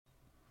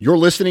You're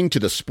listening to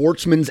the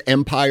Sportsman's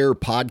Empire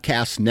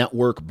Podcast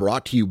Network,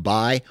 brought to you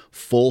by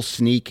Full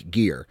Sneak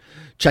Gear.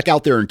 Check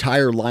out their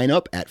entire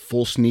lineup at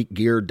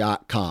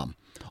fullsneakgear.com.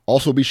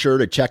 Also be sure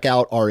to check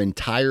out our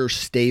entire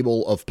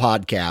stable of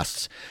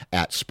podcasts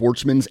at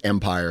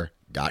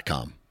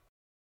sportsmansempire.com.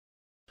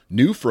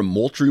 New from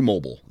Moultrie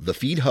Mobile, the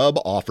Feed Hub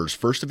offers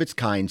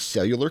first-of-its-kind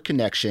cellular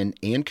connection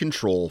and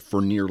control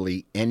for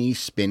nearly any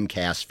spin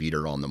cast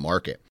feeder on the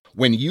market.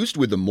 When used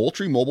with the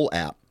Moultrie Mobile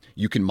app,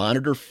 you can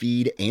monitor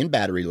feed and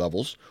battery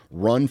levels,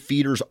 run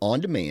feeders on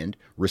demand,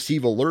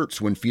 receive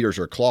alerts when feeders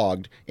are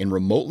clogged, and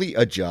remotely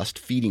adjust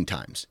feeding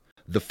times.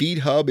 The Feed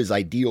Hub is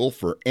ideal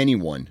for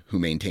anyone who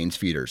maintains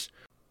feeders.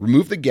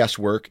 Remove the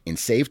guesswork and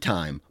save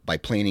time by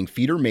planning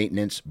feeder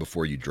maintenance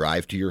before you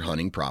drive to your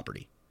hunting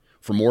property.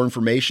 For more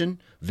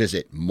information,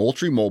 visit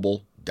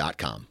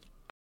moultriemobile.com.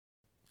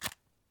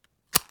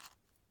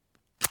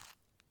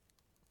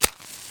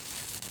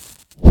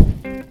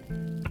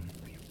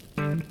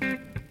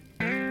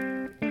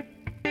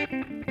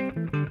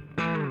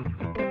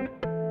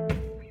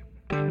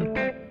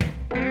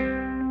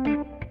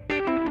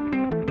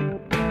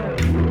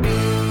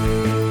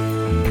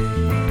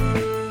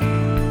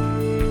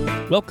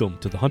 Welcome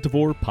to the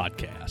Huntavore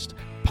podcast,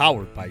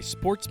 powered by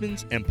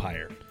Sportsman's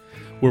Empire,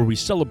 where we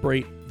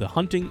celebrate the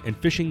hunting and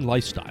fishing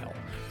lifestyle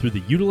through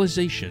the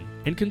utilization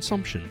and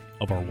consumption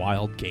of our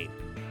wild game.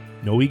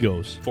 No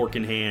egos. Fork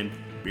in hand,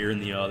 beer in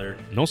the other.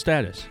 No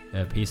status.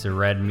 A piece of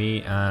red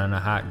meat on a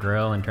hot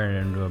grill and turn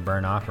it into a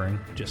burnt offering.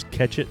 Just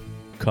catch it,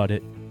 cut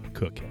it,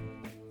 cook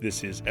it.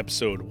 This is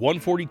episode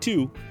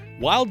 142,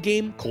 Wild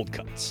Game Cold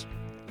Cuts.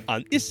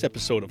 On this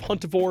episode of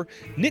Huntavore,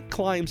 Nick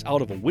climbs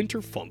out of a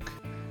winter funk,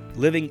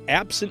 living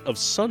absent of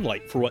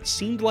sunlight for what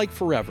seemed like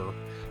forever,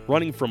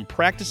 running from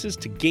practices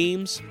to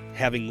games,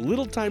 having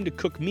little time to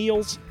cook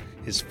meals.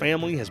 His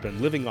family has been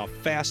living off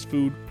fast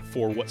food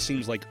for what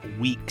seems like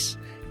weeks,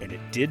 and it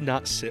did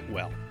not sit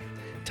well.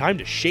 Time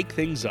to shake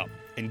things up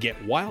and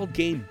get wild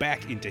game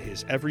back into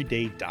his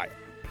everyday diet.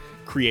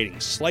 Creating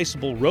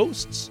sliceable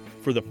roasts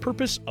for the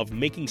purpose of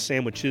making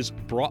sandwiches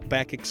brought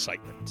back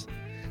excitement.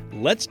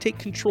 Let's take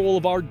control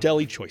of our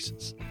deli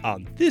choices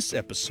on this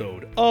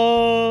episode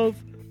of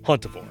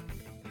Huntavore.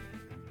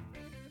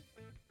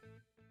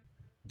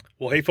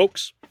 Well, hey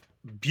folks,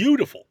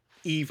 beautiful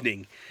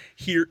evening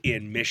here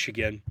in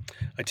Michigan.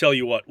 I tell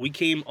you what, we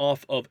came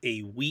off of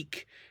a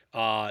week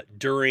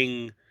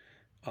during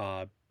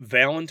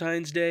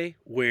Valentine's Day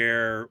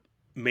where,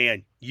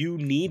 man, you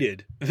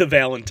needed the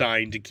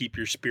Valentine to keep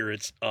your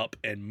spirits up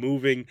and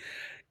moving.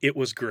 It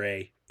was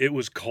gray. It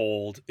was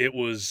cold. It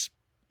was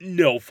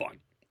no fun.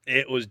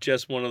 It was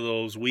just one of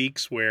those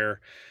weeks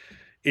where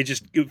it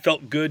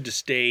felt good to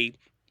stay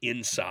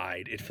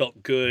inside. It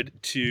felt good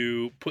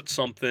to put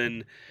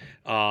something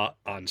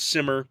on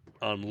simmer,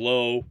 on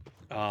low,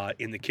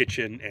 in the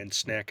kitchen and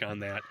snack on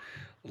that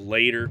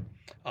later.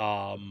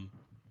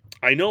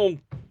 I know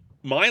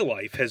my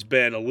life has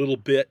been a little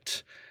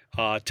bit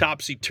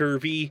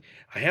topsy-turvy.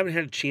 I haven't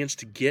had a chance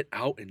to get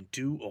out and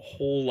do a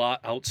whole lot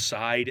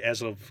outside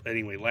as of,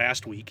 anyway,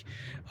 last week.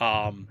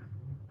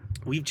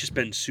 We've just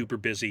been super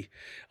busy.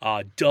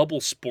 Double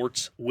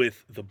sports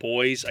with the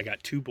boys. I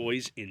got two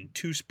boys in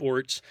two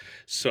sports.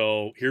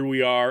 So here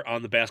we are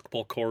on the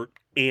basketball court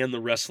and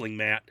the wrestling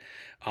mat,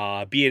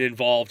 being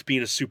involved,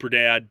 being a super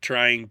dad,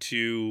 trying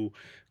to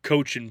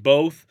coach in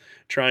both,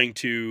 trying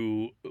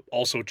to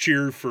also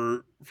cheer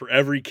for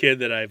every kid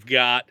that I've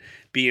got,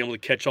 being able to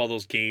catch all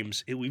those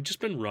games. We've just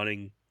been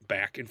running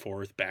back and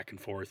forth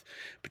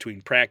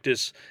between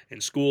practice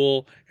and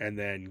school and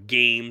then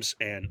games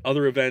and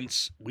other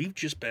events. We've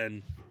just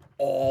been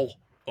all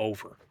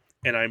over.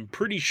 And I'm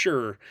pretty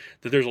sure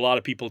that there's a lot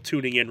of people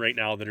tuning in right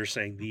now that are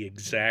saying the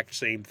exact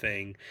same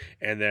thing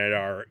and that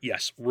are,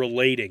 yes,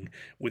 relating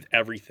with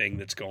everything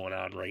that's going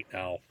on right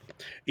now.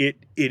 It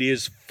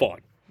is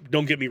fun.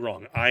 Don't get me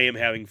wrong. I am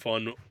having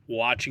fun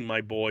watching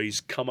my boys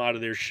come out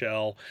of their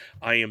shell.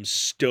 I am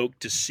stoked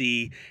to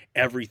see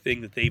everything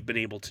that they've been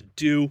able to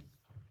do.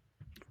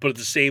 But at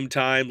the same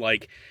time,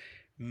 like,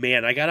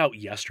 man, I got out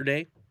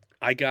yesterday.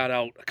 I got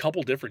out a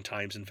couple different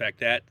times. In fact,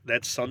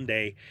 that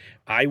Sunday,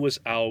 I was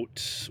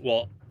out,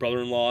 well,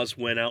 brother-in-laws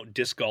went out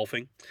disc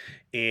golfing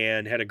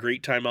and had a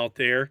great time out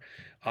there.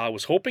 I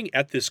was hoping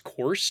at this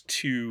course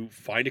to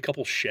find a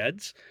couple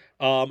sheds.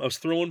 I was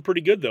throwing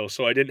pretty good, though,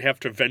 so I didn't have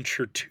to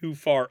venture too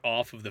far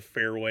off of the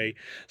fairway,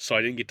 so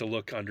I didn't get to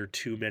look under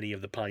too many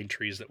of the pine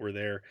trees that were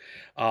there.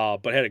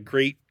 But I had a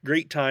great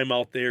time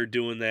out there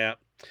doing that.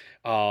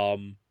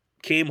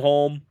 Came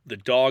home, the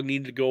dog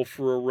needed to go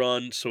for a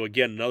run, so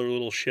again, another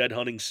little shed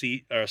hunting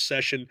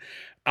session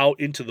out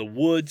into the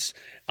woods.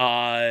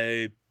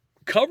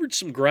 Covered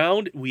some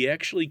ground. We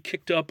actually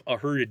kicked up a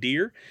herd of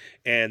deer,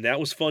 and that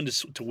was fun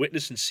to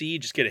witness and see,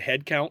 just get a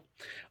head count.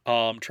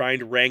 Trying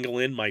to wrangle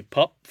in my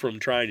pup from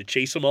trying to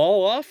chase them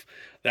all off.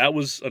 That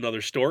was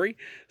another story.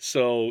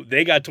 So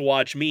they got to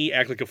watch me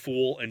act like a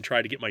fool and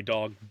try to get my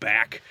dog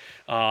back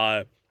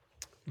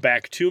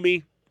to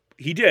me.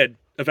 He did,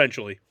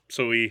 eventually.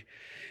 So we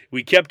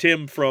kept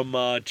him from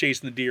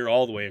chasing the deer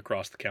all the way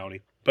across the county.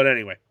 But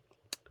anyway,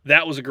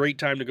 that was a great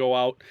time to go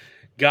out.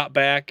 Got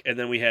back, and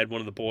then we had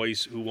one of the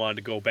boys who wanted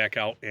to go back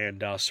out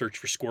and search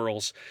for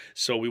squirrels.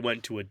 So we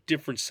went to a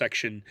different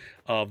section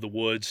of the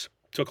woods,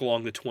 took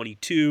along the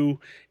 22,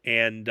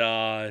 and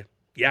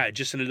it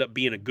just ended up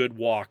being a good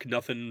walk.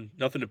 Nothing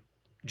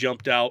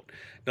jumped out.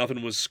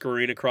 Nothing was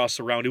scurrying across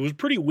the round. It was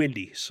pretty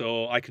windy,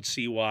 so I could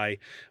see why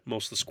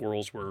most of the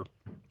squirrels were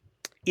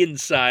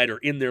inside or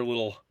in their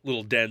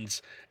little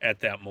dens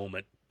at that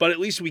moment. But at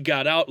least we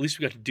got out. At least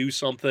we got to do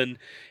something.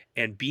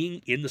 And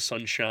being in the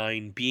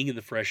sunshine, being in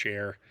the fresh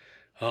air,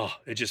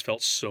 it just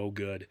felt so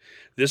good.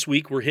 This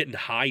week we're hitting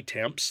high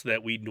temps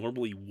that we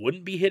normally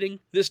wouldn't be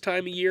hitting this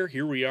time of year.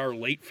 Here we are,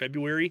 late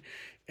February,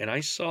 and I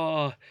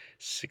saw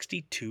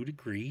 62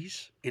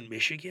 degrees in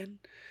Michigan.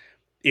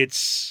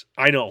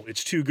 I know,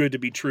 it's too good to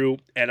be true,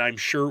 and I'm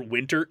sure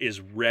winter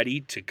is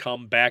ready to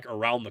come back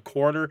around the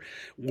corner.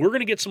 We're going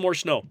to get some more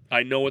snow.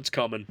 I know it's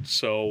coming,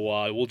 so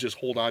we'll just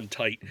hold on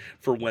tight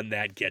for when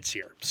that gets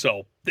here.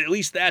 So at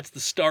least that's the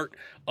start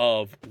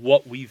of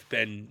what we've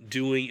been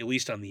doing, at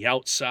least on the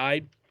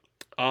outside.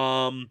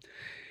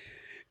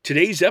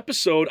 Today's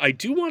episode, I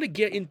do want to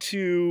get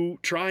into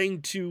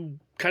trying to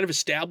kind of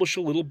establish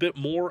a little bit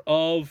more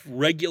of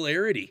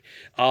regularity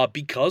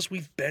because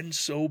we've been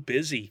so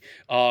busy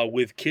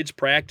with kids'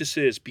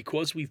 practices,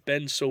 because we've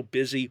been so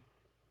busy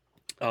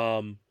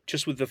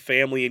just with the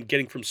family and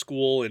getting from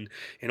school and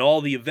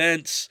all the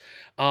events.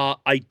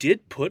 I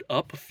did put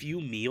up a few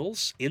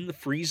meals in the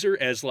freezer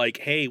as like,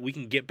 hey, we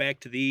can get back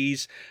to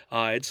these.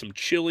 I had some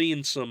chili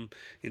in some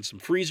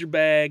freezer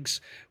bags.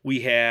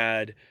 We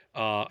had,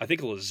 I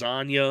think, a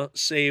lasagna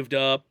saved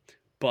up,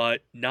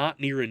 but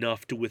not near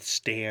enough to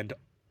withstand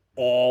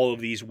all of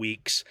these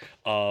weeks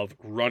of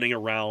running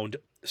around.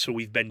 So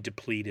we've been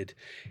depleted.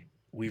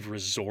 We've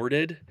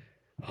resorted,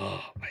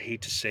 I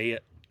hate to say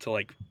it, to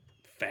like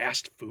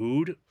fast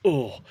food.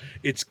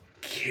 It's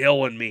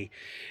killing me.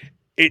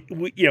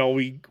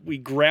 We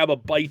grab a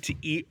bite to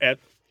eat at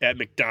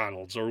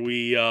McDonald's, or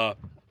we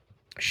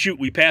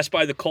pass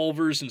by the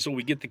Culvers, and so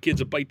we get the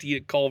kids a bite to eat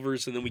at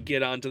Culvers, and then we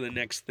get on to the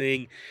next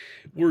thing.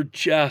 We're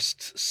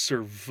just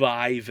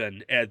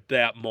surviving at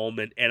that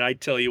moment, and I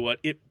tell you what,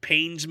 it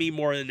pains me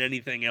more than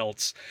anything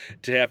else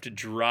to have to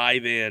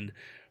drive in,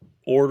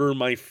 order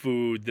my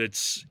food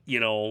that's,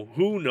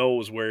 who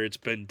knows where it's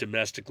been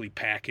domestically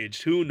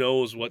packaged, who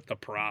knows what the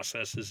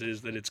processes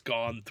is that it's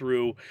gone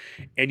through,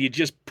 and you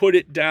just put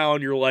it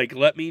down. You're like,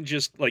 let me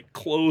just like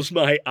close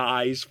my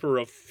eyes for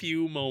a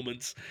few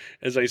moments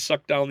as I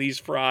suck down these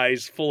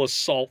fries full of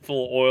salt,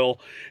 full of oil,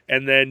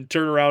 and then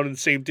turn around and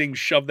same thing,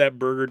 shove that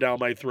burger down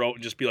my throat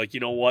and just be like,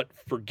 you know what,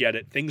 forget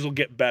it. Things will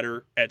get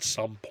better at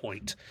some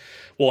point.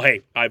 Well,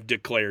 hey, I've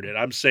declared it.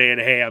 I'm saying,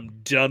 hey,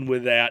 I'm done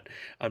with that.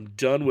 I'm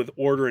done with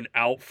ordering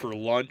out for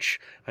lunch.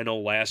 I know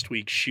last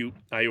week,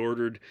 I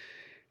ordered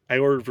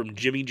from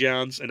Jimmy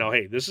John's. And now,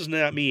 hey, this is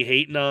not me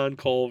hating on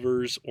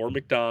Culver's or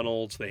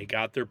McDonald's. They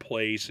got their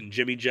place. And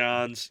Jimmy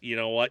John's, you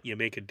know what? You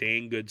make a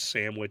dang good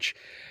sandwich.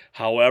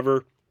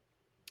 However,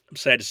 I'm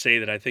sad to say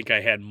that I think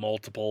I had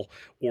multiple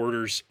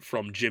orders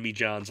from Jimmy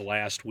John's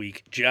last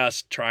week,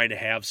 just trying to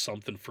have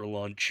something for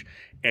lunch.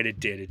 And it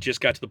did. It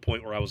just got to the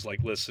point where I was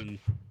like, listen,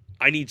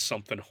 I need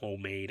something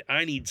homemade.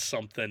 I need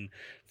something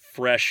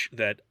fresh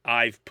that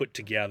I've put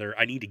together.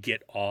 I need to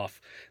get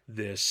off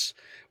this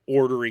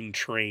ordering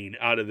train,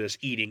 out of this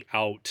eating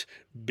out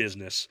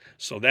business.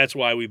 So that's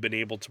why we've been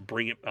able to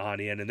bring it on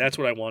in. And that's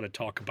what I want to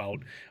talk about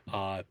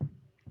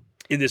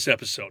in this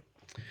episode.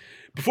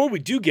 Before we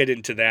do get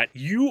into that,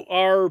 you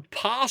are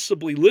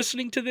possibly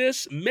listening to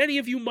this. Many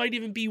of you might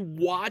even be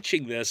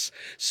watching this.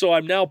 So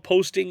I'm now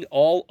posting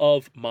all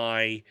of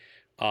my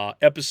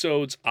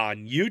episodes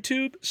on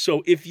YouTube.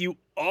 So if you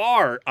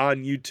are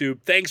on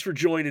YouTube, thanks for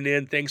joining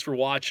in. Thanks for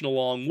watching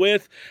along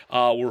with.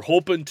 We're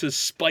hoping to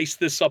spice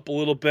this up a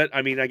little bit.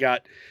 I mean, I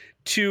got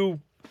two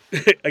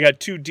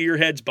deer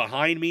heads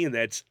behind me, and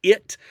that's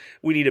it.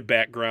 We need a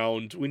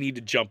background. We need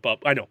to jump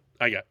up.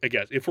 I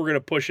guess if we're going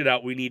to push it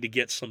out, we need to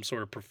get some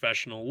sort of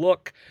professional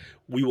look.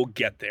 We will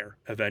get there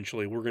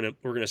eventually. We're going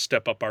to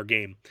step up our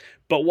game.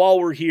 But while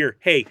we're here,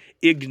 hey,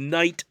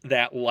 ignite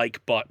that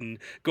like button.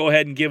 Go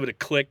ahead and give it a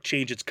click,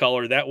 change its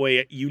color. That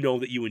way you know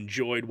that you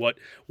enjoyed what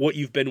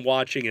you've been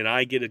watching, and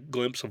I get a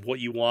glimpse of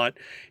what you want.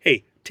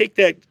 Hey, take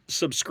that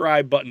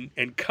subscribe button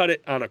and cut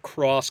it on a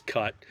cross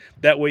cut.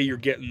 That way you're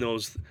getting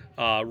those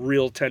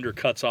real tender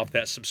cuts off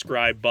that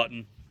subscribe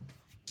button.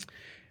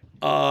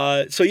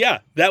 So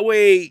yeah, that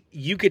way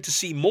you get to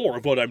see more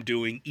of what I'm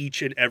doing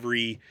each and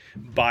every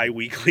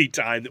bi-weekly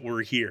time that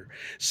we're here.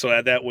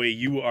 So that way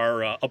you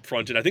are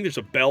upfront. And I think there's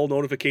a bell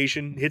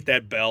notification. Hit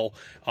that bell.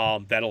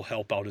 That'll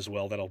help out as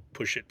well. That'll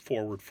push it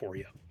forward for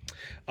you.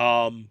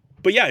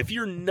 But yeah, if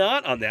you're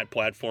not on that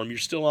platform, you're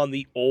still on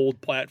the old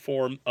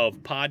platform of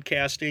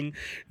podcasting,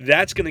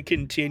 that's going to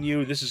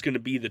continue. This is going to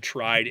be the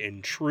tried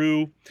and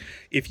true.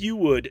 If you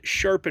would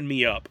sharpen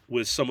me up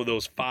with some of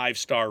those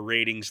 5-star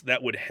ratings,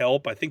 that would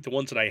help. I think the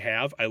ones that I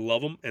have, I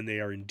love them and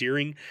they are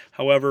endearing.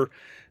 However,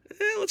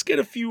 let's get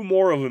a few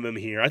more of them in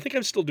here. I think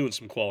I'm still doing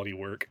some quality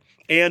work.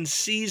 And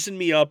season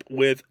me up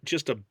with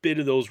just a bit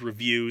of those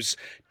reviews.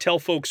 Tell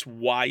folks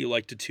why you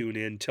like to tune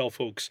in. Tell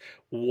folks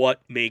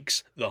what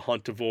makes the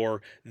Huntavore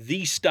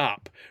the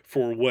stop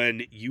for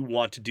when you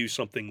want to do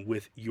something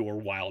with your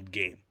wild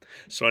game.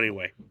 So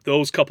anyway,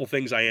 those couple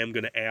things I am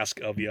going to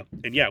ask of you.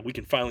 And yeah, we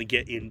can finally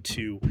get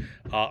into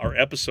our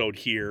episode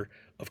here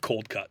of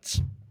Cold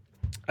Cuts.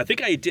 I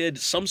think I did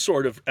some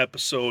sort of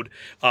episode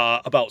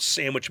about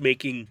sandwich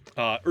making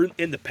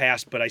in the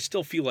past, but I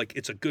still feel like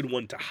it's a good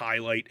one to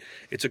highlight.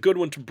 It's a good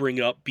one to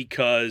bring up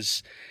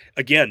because,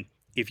 again,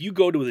 if you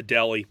go to the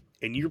deli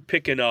and you're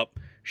picking up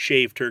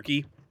shaved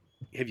turkey,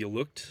 have you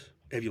looked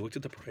at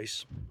the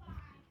price?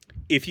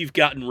 If you've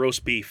gotten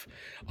roast beef,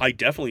 I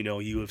definitely know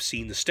you have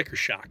seen the sticker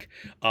shock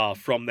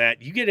from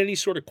that. You get any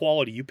sort of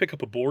quality, you pick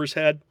up a boar's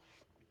head,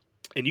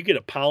 and you get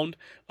a pound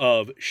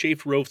of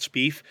shaved roast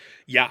beef,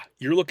 yeah,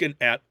 you're looking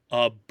at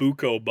a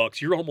buco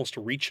bucks. You're almost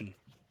reaching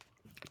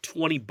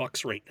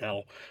 $20 right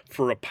now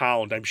for a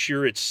pound. I'm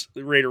sure it's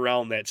right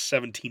around that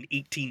 $17,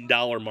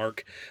 $18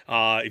 mark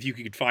if you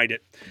could find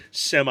it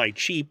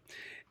semi-cheap.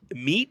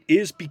 Meat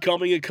is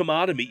becoming a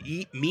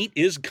commodity. Meat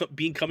is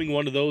becoming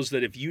one of those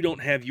that if you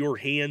don't have your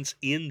hands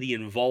in the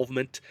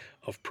involvement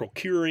of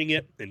procuring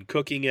it and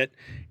cooking it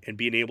and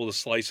being able to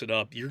slice it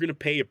up, you're going to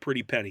pay a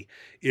pretty penny.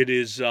 It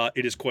is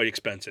quite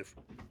expensive.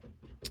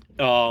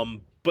 But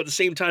at the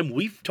same time,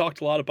 we've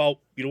talked a lot about,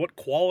 what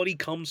quality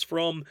comes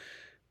from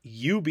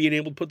you being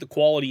able to put the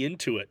quality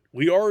into it.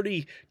 We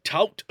already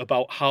tout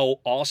about how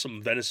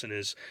awesome venison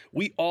is.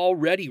 We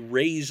already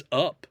raise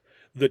up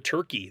the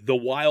turkey, the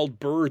wild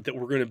bird that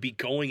we're going to be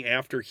going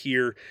after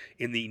here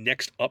in the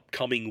next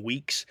upcoming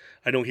weeks.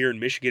 I know here in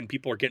Michigan,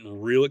 people are getting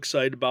real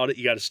excited about it.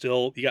 You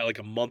got like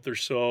a month or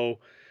so. I'm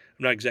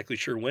not exactly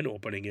sure when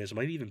opening is. It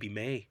might even be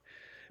May.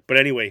 But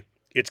anyway,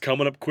 it's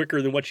coming up quicker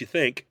than what you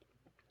think.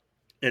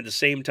 At the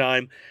same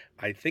time,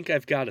 I think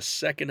I've got a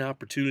second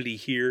opportunity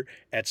here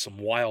at some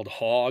wild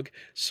hog.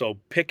 So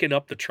picking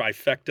up the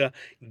trifecta,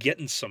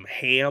 getting some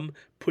ham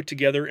put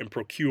together and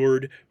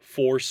procured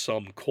for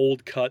some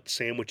cold cut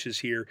sandwiches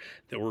here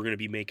that we're going to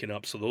be making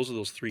up. So those are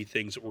those three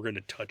things that we're going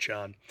to touch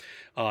on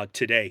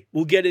today.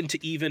 We'll get into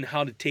even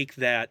how to take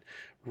that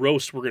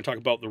roast. We're going to talk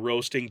about the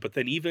roasting, but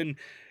then even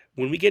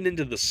when we get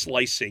into the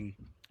slicing,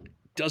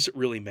 does it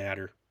really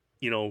matter?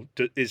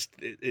 Is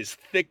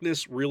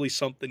thickness really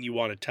something you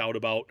want to tout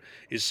about?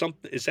 Is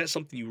that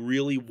something you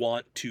really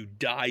want to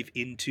dive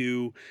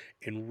into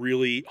and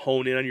really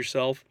hone in on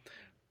yourself?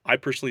 I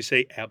personally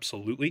say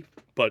absolutely,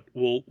 but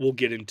we'll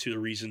get into the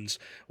reasons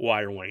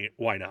why or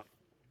why not.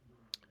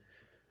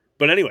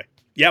 But anyway,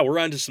 yeah, we're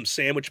on to some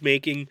sandwich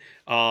making.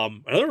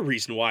 Another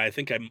reason why I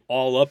think I'm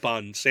all up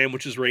on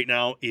sandwiches right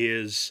now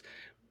is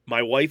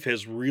my wife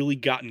has really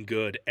gotten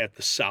good at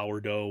the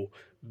sourdough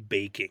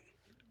baking.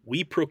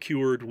 We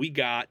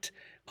got,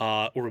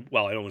 I don't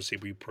want to say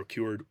we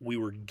procured, we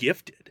were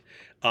gifted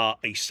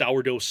a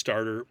sourdough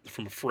starter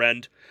from a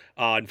friend.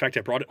 In fact,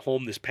 I brought it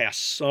home this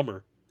past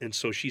summer, and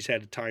so she's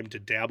had time to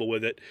dabble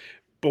with it.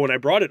 But when I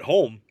brought it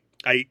home,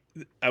 I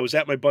was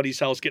at my buddy's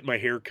house getting my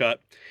hair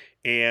cut,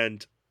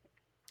 and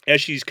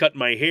as she's cutting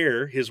my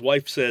hair, his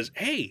wife says,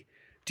 "Hey,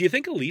 do you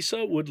think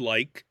Elisa would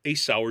like a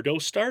sourdough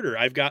starter?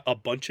 I've got a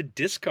bunch of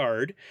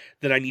discard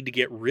that I need to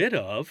get rid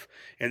of."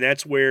 And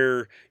that's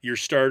where your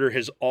starter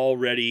has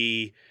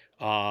already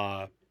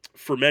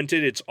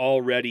fermented. It's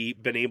already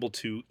been able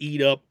to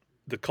eat up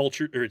the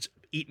culture, or it's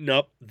eaten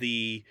up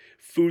the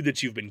food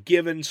that you've been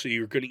given. So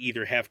you're going to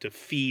either have to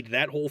feed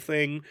that whole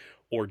thing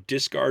or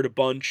discard a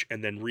bunch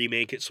and then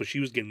remake it. So she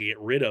was going to get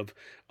rid of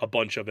a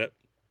bunch of it.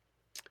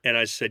 And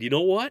I said, you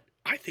know what?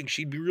 I think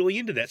she'd be really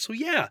into that. So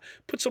yeah,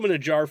 put some in a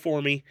jar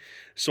for me.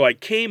 So I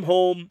came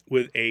home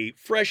with a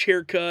fresh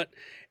haircut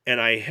and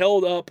I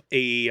held up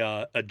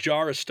a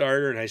jar of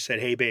starter and I said,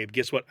 "Hey babe,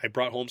 guess what? I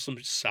brought home some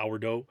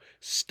sourdough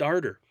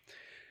starter."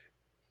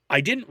 I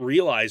didn't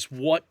realize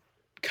what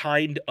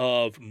kind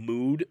of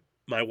mood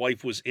my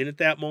wife was in at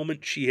that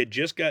moment. She had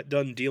just got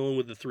done dealing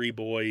with the three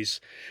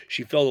boys.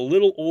 She felt a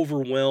little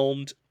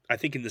overwhelmed, I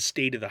think, in the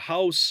state of the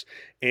house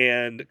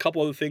and a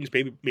couple other things,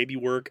 maybe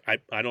work.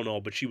 I don't know,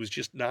 but she was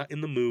just not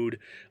in the mood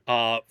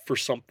for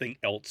something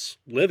else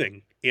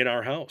living in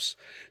our house.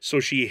 So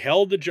she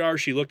held the jar,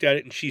 she looked at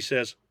it, and she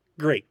says,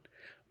 "Great,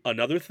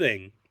 another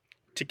thing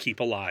to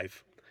keep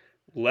alive."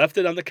 Left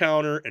it on the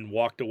counter and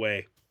walked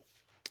away.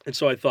 And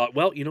so I thought,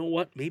 well, you know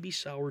what? Maybe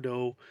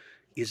sourdough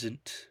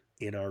isn't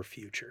in our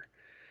future.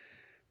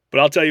 But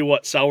I'll tell you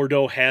what,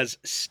 sourdough has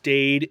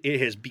stayed. It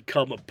has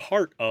become a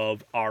part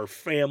of our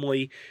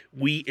family.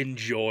 We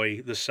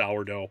enjoy the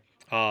sourdough.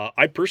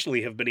 I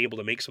personally have been able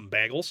to make some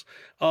bagels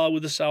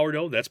with the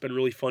sourdough. That's been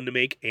really fun to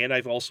make. And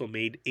I've also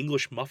made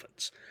English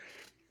muffins,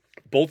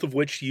 both of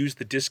which use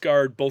the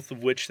discard, both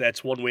of which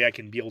that's one way I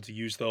can be able to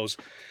use those,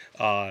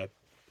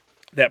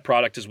 that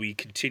product as we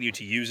continue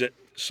to use it.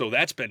 So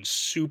that's been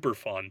super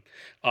fun.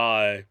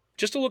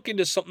 Just to look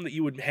into something that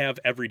you would have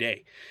every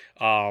day.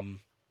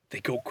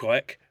 They go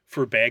quick.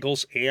 for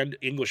bagels and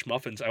English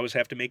muffins, I always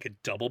have to make a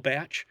double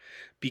batch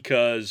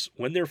because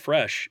when they're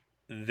fresh,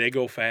 they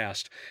go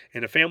fast.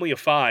 And a family of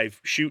 5,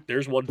 shoot,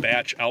 there's one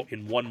batch out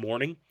in one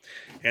morning.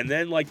 And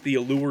then like the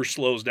allure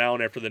slows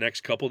down after the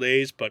next couple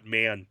days. But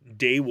man,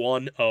 day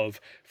one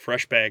of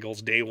fresh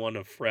bagels, day one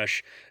of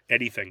fresh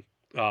anything,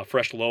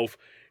 fresh loaf,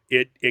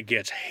 it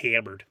gets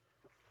hammered.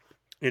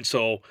 And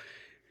so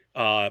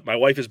my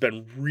wife has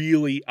been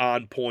really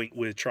on point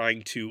with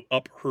trying to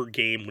up her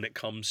game when it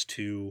comes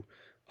to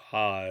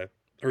her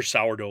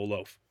sourdough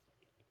loaf.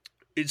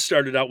 It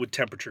started out with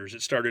temperatures.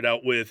 It started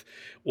out with,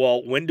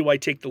 well, when do I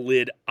take the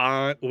lid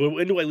on?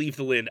 When do I leave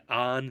the lid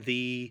on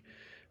the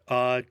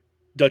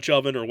Dutch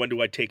oven, or when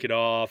do I take it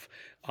off?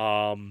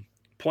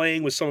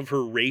 Playing with some of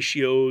her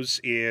ratios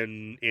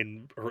in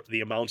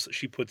the amounts that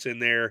she puts in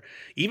there,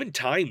 even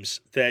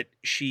times that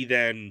she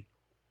then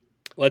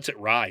lets it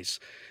rise.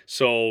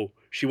 So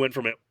she went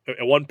from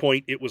at one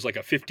point it was like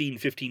a 15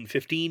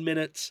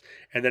 minutes,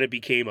 and then it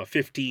became a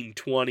 15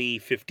 20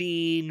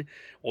 15.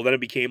 Well, then it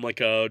became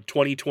like a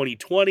 20 20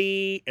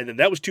 20, and then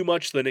that was too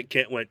much. Then it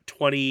went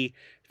 20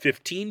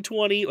 15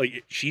 20.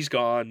 Like she's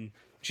gone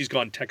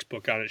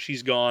textbook on it.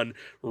 She's gone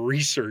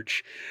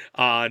research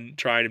on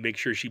trying to make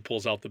sure she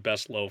pulls out the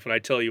best loaf. And I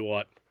tell you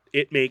what,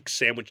 it makes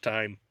sandwich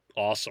time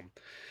awesome.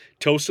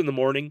 Toast in the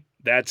morning,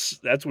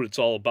 that's what it's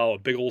all about. A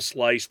big old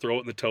slice, throw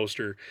it in the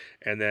toaster,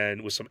 and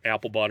then with some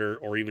apple butter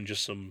or even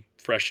just some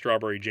fresh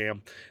strawberry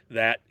jam,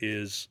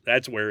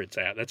 that's where it's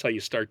at. That's how you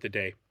start the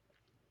day.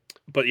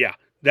 But yeah,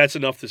 that's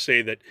enough to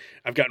say that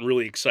I've gotten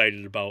really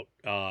excited about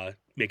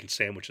making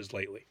sandwiches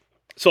lately.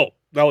 So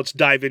now let's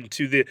dive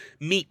into the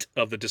meat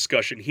of the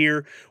discussion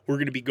here. We're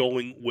going to be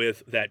going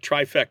with that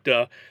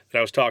trifecta that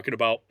I was talking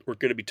about. We're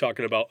going to be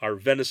talking about our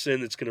venison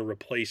that's going to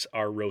replace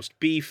our roast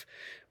beef.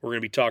 We're going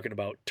to be talking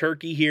about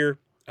turkey here,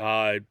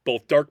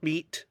 both dark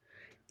meat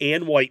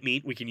and white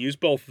meat. We can use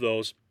both of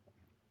those.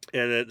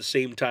 And at the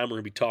same time, we're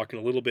going to be talking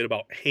a little bit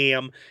about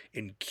ham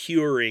and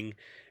curing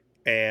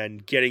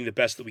and getting the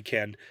best that we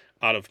can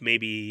out of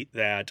maybe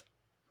that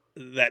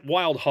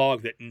wild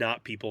hog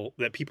that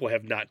people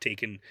have not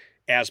taken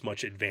as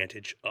much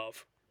advantage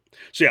of.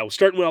 So yeah, we're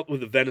starting out with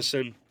the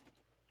venison.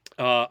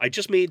 I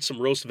just made some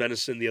roast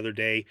venison the other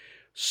day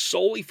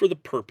solely for the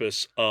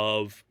purpose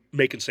of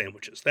making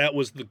sandwiches. That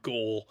was the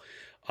goal.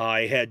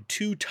 I had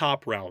 2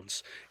 top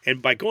rounds,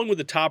 and by going with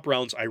the top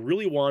rounds, I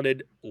really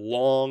wanted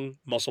long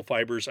muscle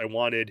fibers. I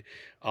wanted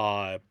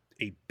a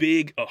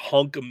big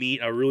hunk of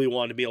meat. I really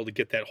wanted to be able to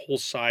get that whole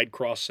side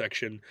cross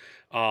section.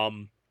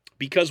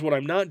 Because what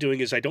I'm not doing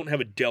is I don't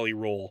have a deli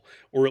roll,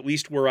 or at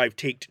least where I've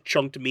taken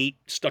chunked meat,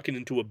 stuck it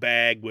into a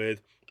bag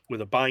with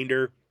a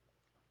binder,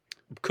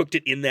 cooked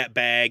it in that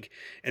bag,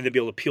 and then be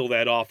able to peel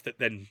that off, that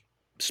then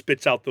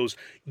spits out those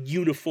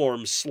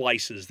uniform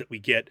slices that we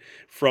get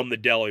from the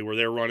deli where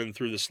they're running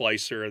through the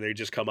slicer and they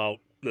just come out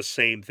the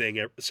same thing,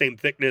 the same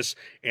thickness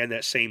and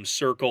that same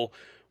circle.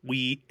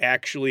 We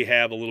actually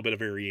have a little bit of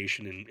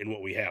variation in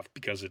what we have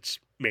because it's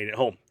made at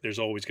home. There's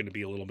always going to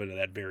be a little bit of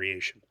that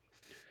variation.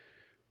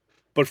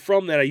 But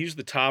from that, I used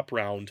the top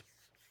round,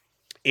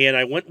 and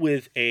I went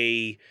with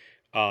a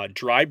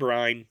dry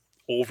brine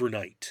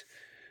overnight.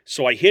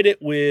 So I hit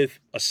it with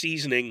a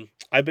seasoning.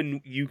 I've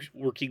been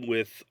working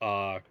with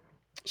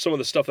some of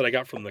the stuff that I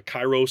got from the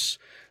Kairos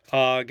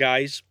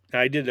guys.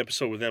 I did an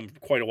episode with them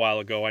quite a while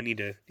ago. I need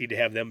to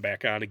have them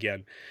back on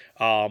again.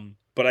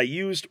 But I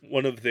used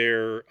one of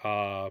their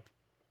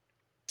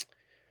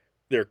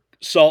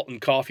salt and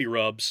coffee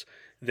rubs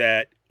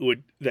that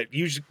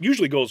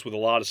usually goes with a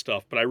lot of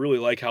stuff, but I really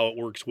like how it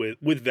works with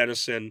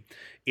venison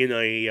in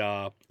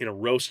a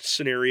roast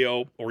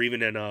scenario or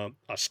even in a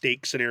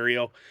steak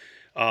scenario.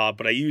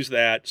 But I use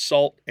that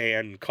salt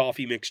and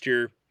coffee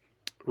mixture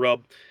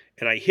rub,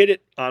 and I hit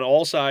it on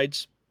all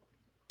sides,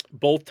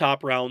 both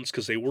top rounds,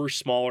 because they were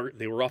smaller.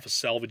 They were off a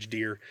salvage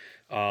deer,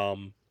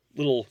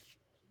 little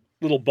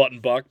button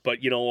buck,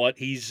 but you know what?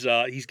 He's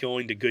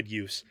going to good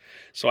use.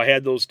 So I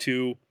had those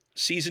 2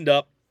 seasoned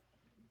up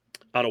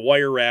on a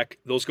wire rack.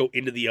 Those go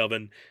into the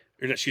oven,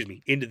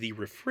 into the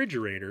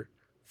refrigerator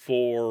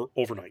for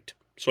overnight.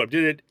 So I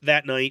did it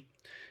that night,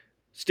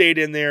 stayed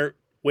in there,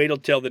 waited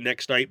until the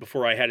next night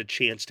before I had a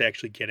chance to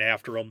actually get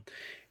after them.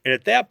 And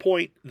at that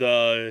point,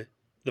 the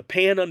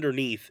pan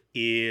underneath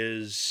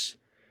is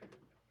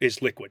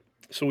liquid.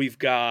 So we've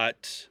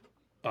got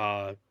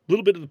a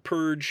little bit of the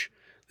purge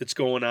that's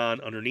going on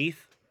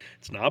underneath.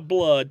 It's not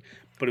blood,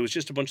 but it was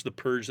just a bunch of the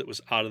purge that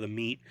was out of the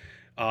meat.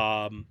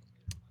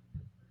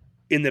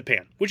 In the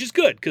pan, which is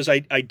good because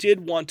I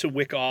did want to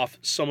wick off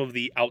some of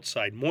the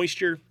outside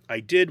moisture. I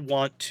did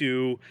want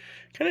to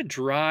kind of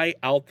dry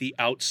out the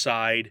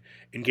outside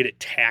and get it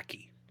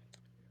tacky.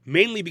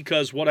 Mainly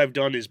because what I've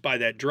done is by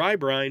that dry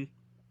brine,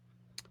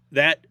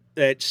 that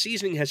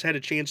seasoning has had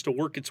a chance to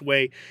work its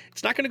way.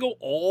 It's not going to go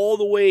all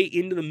the way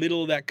into the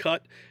middle of that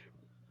cut.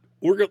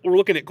 We're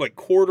looking at like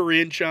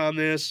 1/4 inch on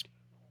this.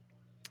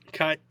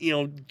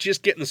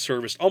 Just getting the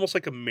service, almost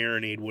like a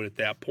marinade would at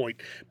that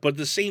point. But at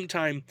the same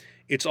time,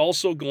 it's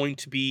also going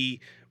to be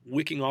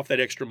wicking off that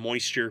extra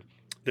moisture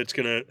that's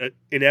going to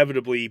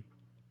inevitably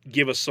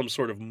give us some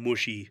sort of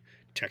mushy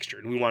texture,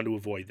 and we wanted to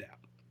avoid that.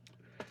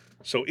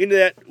 So into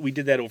that, we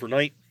did that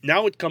overnight.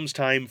 Now it comes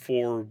time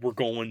for we're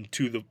going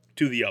to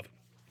the oven.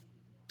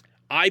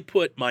 I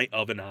put my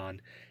oven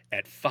on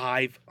at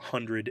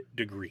 500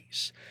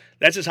 degrees.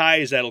 That's as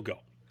high as that'll go.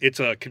 It's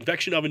a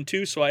convection oven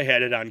too, so I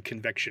had it on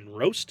convection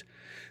roast.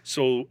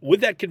 So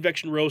with that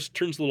convection roast,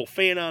 turns a little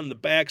fan on in the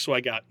back, so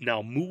I got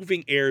now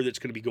moving air that's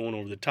going to be going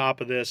over the top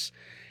of this.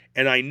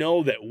 And I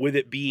know that with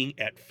it being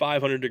at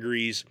 500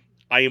 degrees,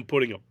 I'm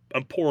pouring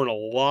a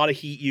lot of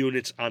heat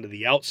units onto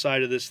the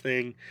outside of this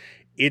thing.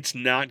 It's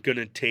not going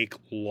to take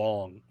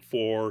long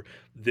for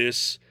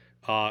this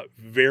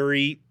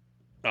very,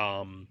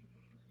 lean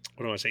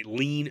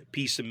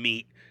piece of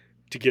meat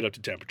to get up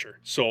to temperature.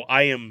 So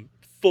I am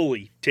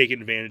fully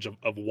taking advantage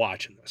of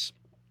watching this.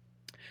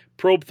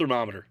 Probe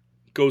thermometer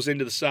goes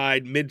into the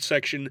side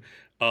midsection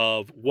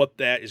of what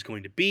that is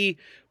going to be.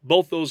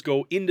 Both those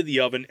go into the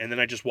oven, and then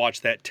I just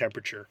watch that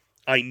temperature.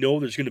 I know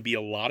there's going to be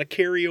a lot of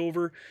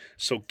carryover,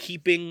 so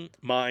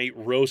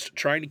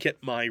trying to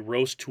get my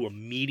roast to a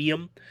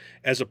medium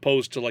as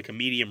opposed to like a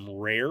medium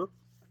rare.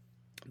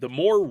 The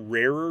more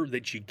rarer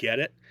that you get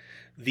it,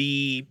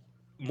 the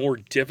more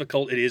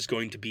difficult it is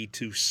going to be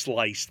to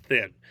slice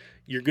thin.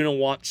 You're going to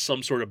want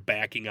some sort of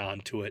backing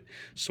onto it.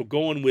 So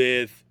going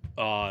with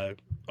a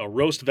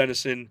roast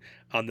venison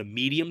on the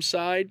medium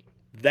side,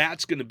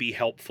 that's going to be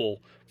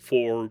helpful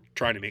for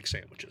trying to make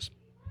sandwiches.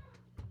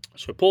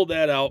 So I pulled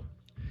that out.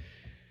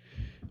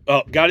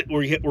 Oh, got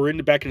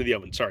it. Back into the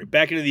oven. Sorry,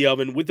 back into the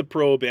oven with the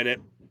probe in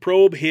it.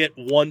 Probe hit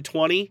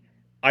 120.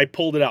 I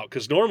pulled it out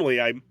because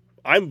normally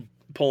I'm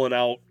pulling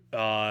out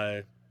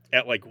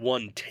at like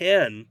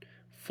 110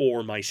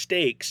 for my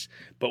steaks,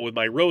 but with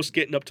my roast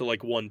getting up to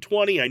like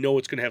 120, I know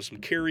it's going to have some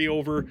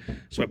carryover.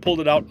 So I pulled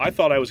it out. I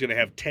thought I was going to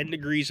have 10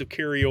 degrees of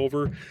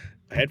carryover.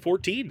 I had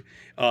 14.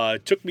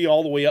 It took me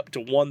all the way up to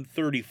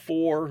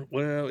 134.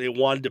 Well, it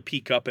wanted to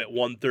peak up at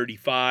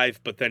 135,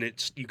 but then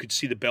you could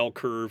see the bell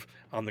curve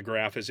on the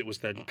graph as it was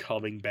then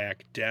coming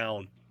back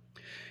down.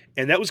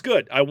 And that was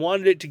good. I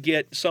wanted it to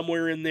get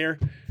somewhere in there.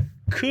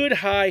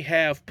 Could I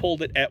have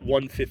pulled it at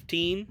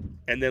 115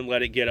 and then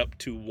let it get up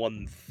to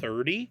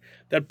 130?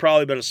 That'd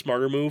probably been a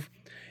smarter move.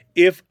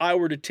 If I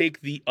were to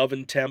take the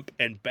oven temp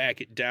and back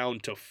it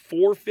down to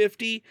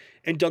 450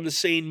 and done the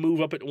same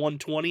move up at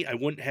 120, I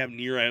wouldn't have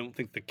I don't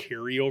think, the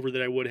carryover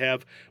that I would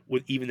have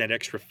with even that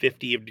extra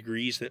 50 of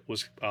degrees that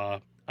was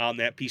on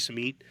that piece of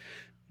meat.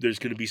 There's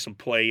going to be some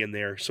play in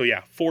there. So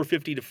yeah,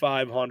 450 to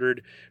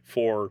 500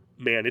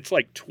 it's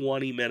like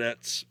 20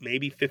 minutes,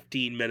 maybe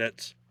 15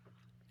 minutes.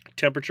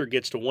 Temperature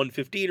gets to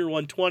 115 or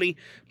 120,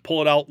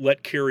 pull it out,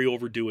 let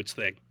carryover do its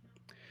thing.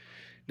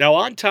 Now,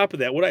 on top of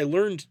that, what I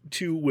learned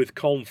too with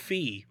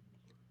confit,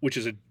 which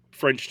is a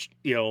French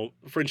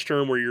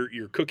term where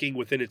you're cooking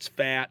within its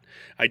fat.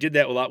 I did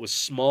that a lot with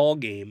small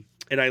game,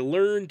 and I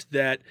learned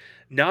that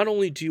not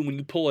only when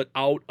you pull it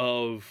out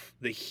of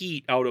the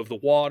heat, out of the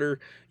water,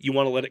 you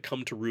want to let it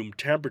come to room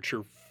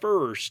temperature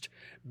first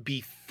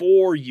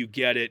before you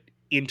get it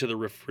into the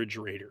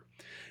refrigerator.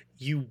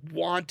 You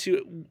want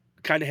to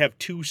kind of have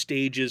two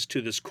stages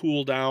to this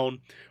cool down,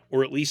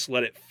 or at least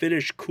let it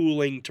finish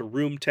cooling to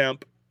room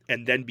temp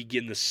and then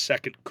begin the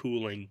second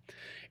cooling.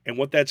 And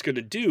what that's going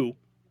to do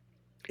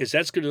is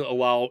that's going to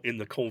allow, in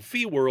the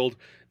confit world,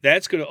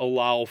 that's going to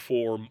allow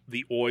for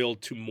the oil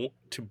to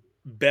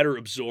better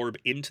absorb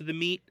into the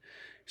meat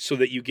so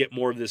that you get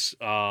more of this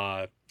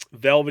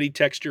velvety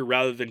texture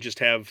rather than just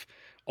have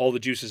all the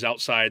juices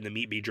outside and the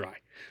meat be dry.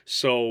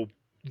 So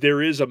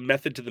there is a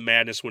method to the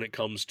madness when it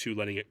comes to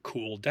letting it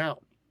cool down.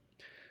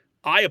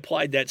 I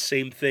applied that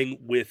same thing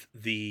with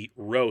the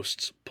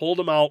roasts, pulled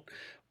them out,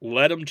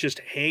 let them just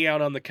hang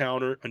out on the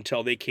counter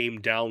until they came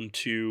down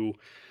to,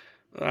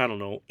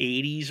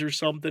 80s or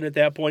something at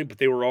that point, but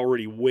they were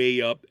already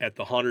way up at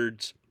the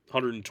hundreds,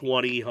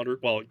 120, 100,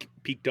 it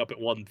peaked up at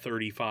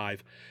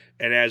 135.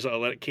 And as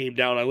it came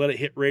down, I let it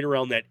hit right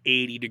around that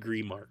 80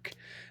 degree mark,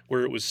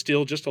 where it was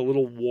still just a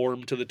little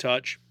warm to the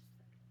touch.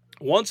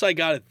 Once I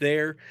got it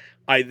there,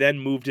 I then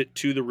moved it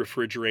to the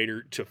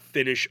refrigerator to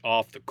finish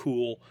off the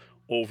cool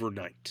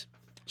overnight.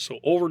 So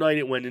overnight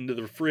it went into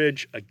the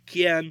fridge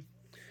again,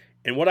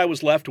 and what I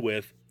was left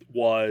with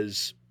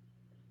was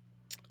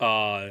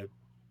a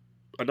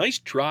nice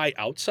dry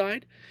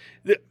outside.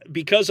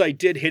 Because I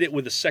did hit it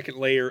with a second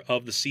layer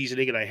of the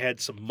seasoning and I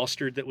had some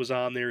mustard that was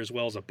on there as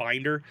well as a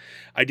binder,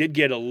 I did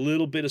get a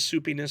little bit of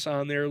soupiness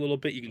on there a little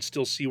bit. You can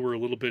still see where a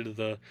little bit of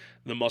the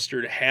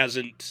mustard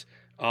hasn't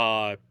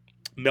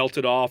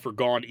melted off or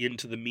gone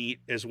into the meat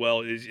as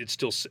well. It's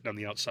still sitting on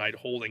the outside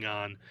holding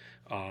on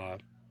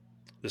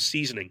the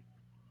seasoning.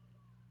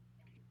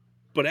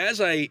 But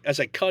as I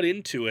cut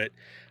into it,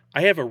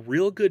 I have a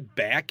real good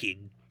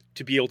backing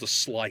to be able to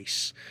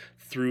slice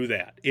through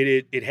that.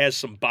 It has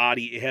some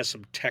body, it has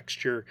some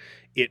texture.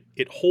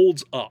 It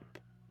holds up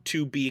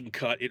to being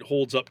cut. It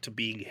holds up to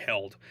being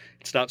held.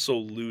 It's not so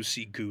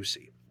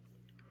loosey-goosey.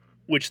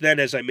 Which then,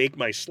 as I make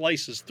my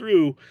slices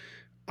through,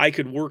 I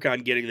could work on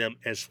getting them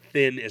as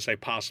thin as I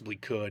possibly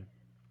could.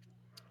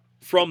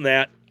 from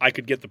that, I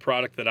could get the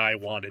product that I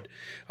wanted.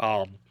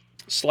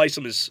 Slice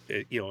them is,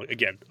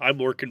 again, I'm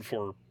working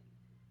for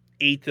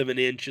 1/8 of an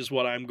inch is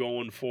what I'm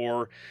going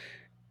for.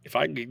 If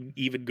I can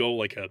even go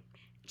like a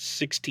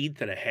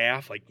 1/16 and a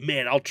half, like,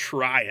 man, I'll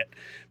try it.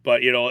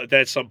 But,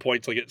 at some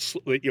points, like,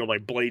 my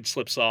blade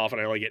slips off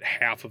and I only get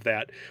half of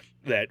that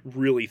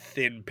really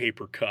thin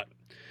paper cut.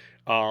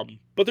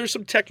 But there's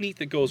some technique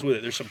that goes with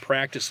it. There's some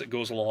practice that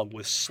goes along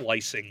with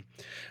slicing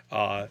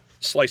for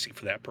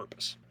that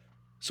purpose.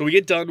 So we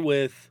get done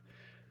with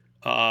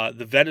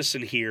the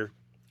venison here.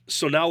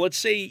 So now let's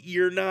say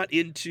you're not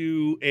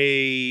into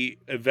a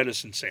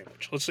venison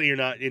sandwich. Let's say you're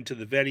not into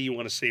the veni. You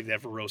want to save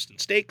that for roasting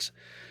steaks.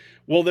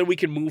 Well, then we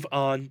can move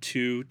on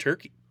to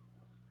turkey.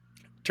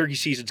 Turkey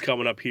season's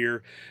coming up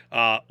here.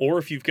 Or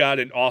if you've got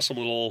an awesome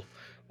little,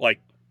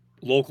 like,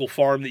 local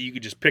farm that you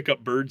can just pick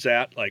up birds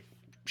at, like,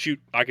 shoot,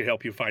 I could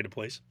help you find a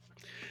place.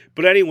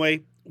 But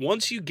anyway,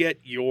 once you get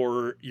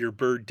your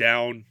bird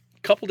down,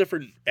 a couple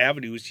different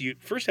avenues. You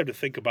first have to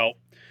think about,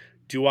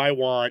 do I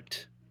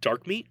want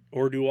dark meat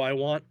or do I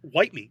want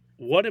white meat?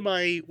 What am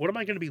I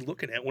going to be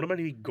looking at? What am I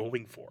going to be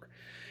going for?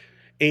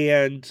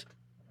 And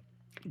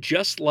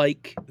just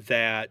like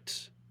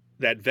that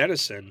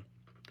venison,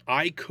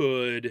 I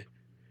could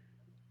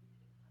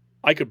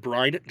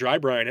brine it, dry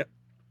brine it.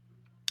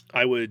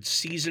 I would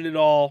season it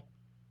all,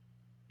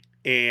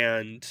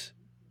 and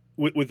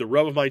with the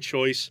rub of my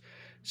choice,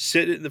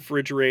 sit it in the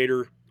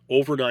refrigerator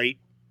overnight,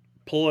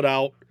 pull it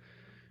out,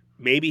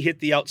 maybe hit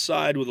the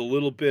outside with a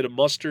little bit of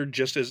mustard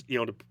just as,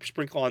 to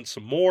sprinkle on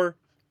some more.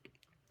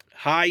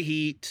 High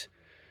heat,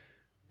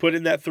 put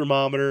in that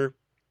thermometer.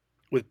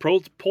 With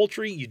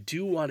poultry, you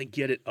do want to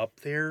get it up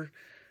there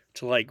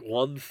to like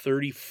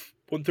 130,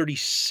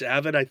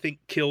 137, I think,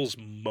 kills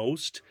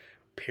most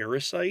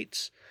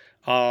parasites.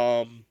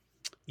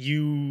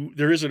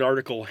 There is an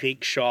article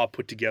Hank Shaw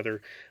put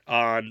together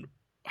on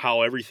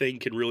how everything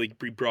can really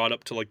be brought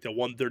up to like the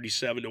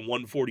 137 to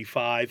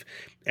 145,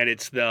 and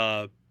it's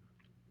the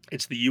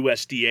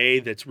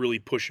USDA that's really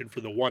pushing for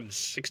the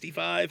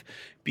 165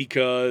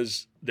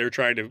 because they're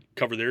trying to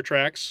cover their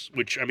tracks,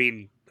 which, I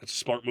mean, that's a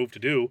smart move to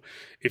do.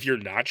 If you're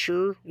not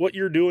sure what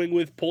you're doing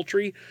with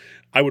poultry,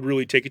 I would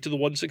really take it to the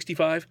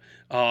 165,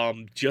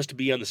 just to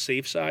be on the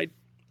safe side.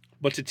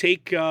 But to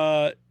take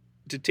that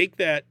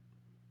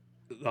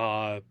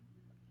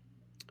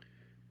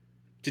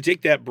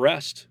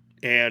breast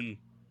and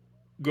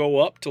go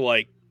up to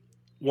like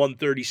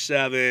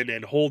 137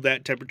 and hold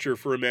that temperature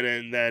for a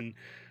minute, and then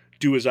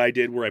do as I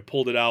did where I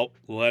pulled it out,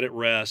 let it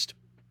rest,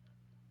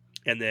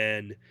 and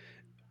then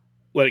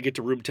let it get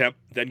to room temp,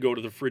 then go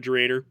to the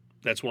refrigerator.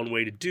 That's one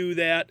way to do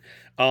that.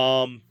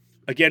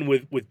 Again,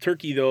 with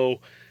turkey, though,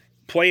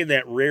 playing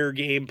that rare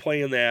game,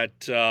 playing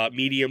that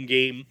medium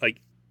game,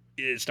 like,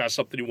 it's not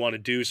something you want to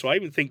do. So I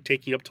even think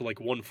taking up to like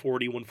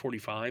 140,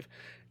 145,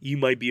 you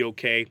might be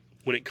okay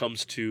when it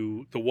comes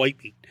to the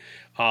white meat.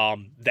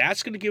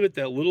 That's going to give it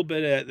that little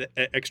bit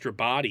of extra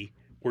body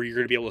where you're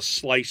going to be able to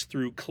slice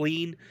through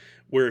clean,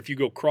 where if you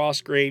go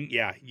cross grain,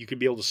 yeah, you can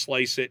be able to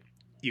slice it.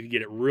 You can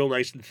get it real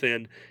nice and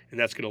thin, and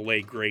that's going to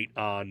lay great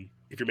on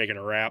if you're making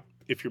a wrap,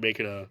 if you're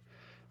making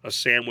a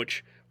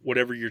sandwich,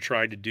 whatever you're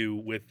trying to do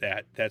with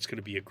that, that's going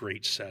to be a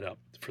great setup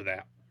for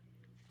that.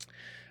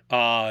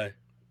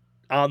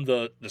 On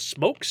the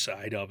smoke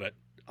side of it,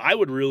 I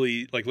would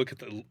really like look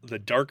at the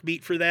dark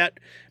meat for that.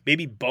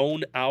 Maybe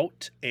bone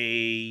out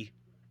a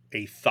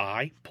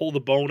thigh, pull the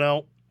bone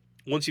out.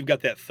 Once you've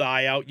got that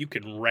thigh out, you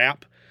can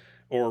wrap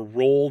or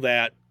roll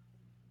that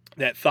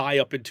thigh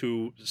up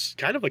into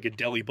kind of like a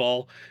deli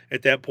ball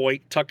at that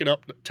point. Tuck it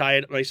up, tie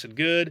it nice and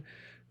good.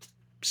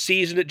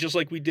 Season it just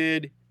like we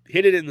did.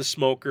 Hit it in the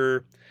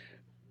smoker.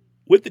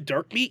 With the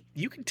dark meat,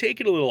 you can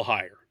take it a little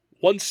higher.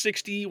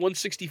 160,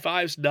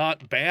 165 is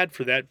not bad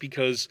for that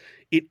because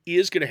it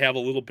is going to have a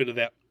little bit of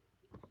that,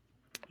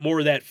 more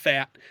of that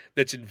fat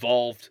that's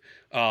involved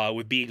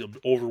with being an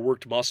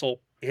overworked muscle,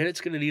 and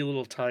it's going to need a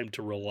little time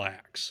to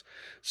relax.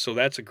 So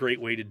that's a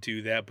great way to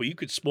do that. But you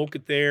could smoke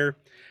it there.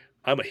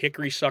 I'm a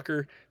hickory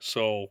sucker,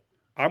 so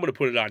I'm going to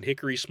put it on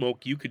hickory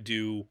smoke. You could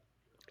do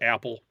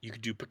apple, you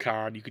could do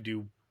pecan, you could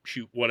do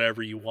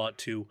whatever you want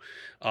to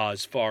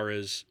as far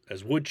as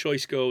wood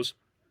choice goes.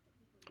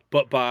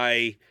 But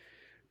by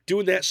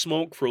doing that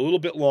smoke for a little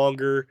bit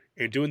longer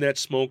and doing that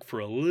smoke for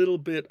a little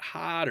bit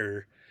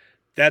hotter,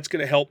 that's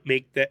going to help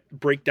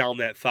break down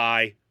that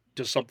thigh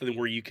to something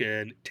where you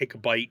can take a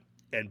bite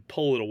and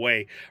pull it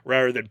away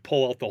rather than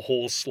pull out the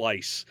whole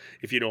slice,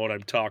 if you know what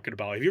I'm talking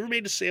about. Have you ever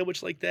made a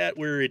sandwich like that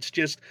where it's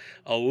just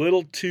a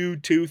little too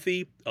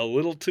toothy, a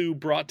little too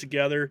brought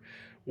together,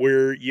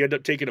 where you end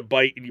up taking a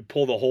bite and you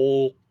pull the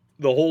whole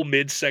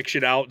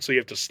midsection out, so you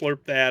have to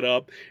slurp that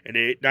up,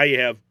 and now you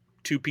have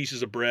 2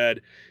 pieces of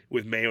bread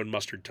with mayo and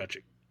mustard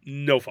touching.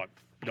 No fun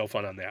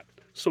on that.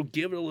 So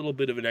give it a little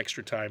bit of an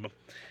extra time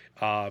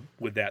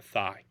with that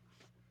thigh.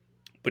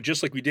 But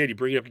just like we did, you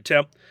bring it up to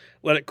temp,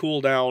 let it cool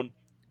down,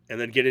 and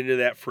then get into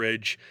that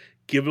fridge,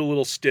 give it a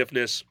little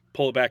stiffness,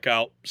 pull it back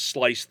out,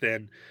 slice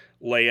thin,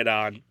 lay it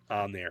on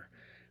there.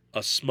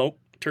 A smoked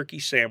turkey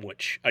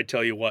sandwich, I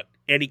tell you what,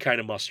 any kind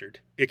of mustard.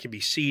 It can be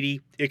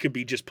seedy. It could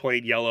be just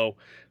plain yellow.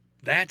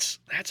 That's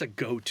a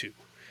go-to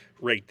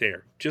right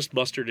there. Just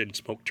mustard and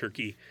smoked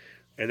turkey,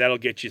 and that'll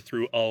get you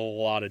through a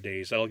lot of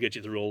days. That'll get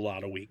you through a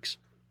lot of weeks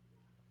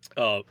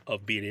of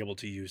being able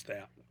to use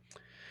that.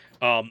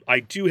 I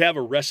do have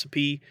a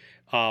recipe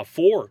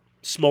for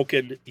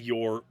smoking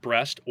your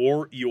breast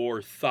or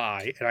your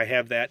thigh, and I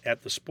have that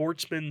at the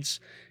Sportsman's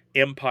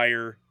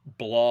Empire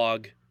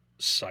blog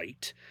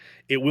site.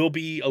 It will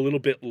be a little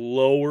bit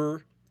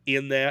lower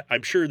in that.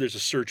 I'm sure there's a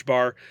search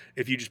bar.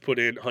 If you just put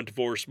in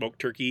Huntavore smoked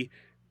turkey,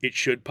 it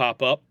should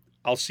pop up.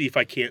 I'll see if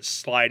I can't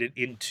slide it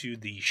into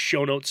the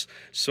show notes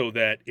so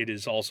that it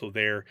is also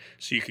there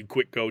so you can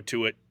quick go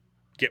to it,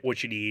 get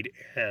what you need,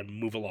 and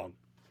move along.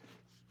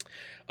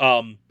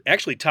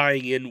 Actually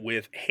tying in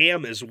with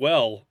ham as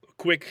well,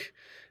 quick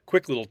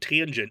little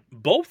tangent.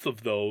 Both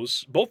of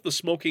those, both the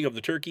smoking of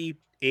the turkey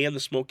and the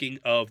smoking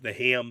of the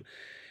ham,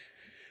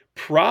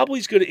 probably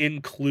is going to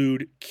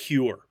include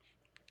cure.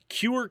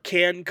 Cure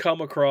can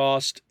come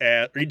across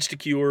at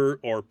Instacure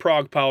or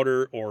Prog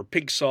Powder or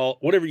pink salt,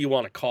 whatever you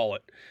want to call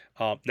it.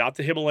 Not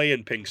the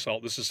Himalayan pink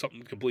salt. This is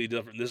something completely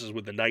different. This is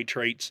with the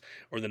nitrates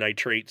or the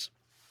nitrates.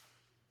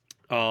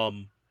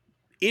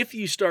 If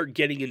you start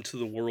getting into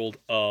the world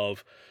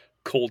of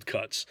cold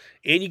cuts,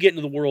 and you get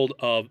into the world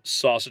of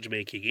sausage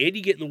making, and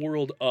you get in the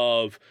world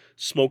of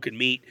smoking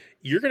meat,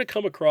 you're going to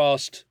come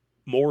across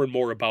more and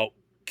more about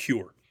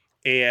cure.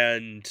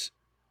 And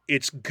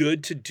it's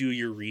good to do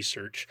your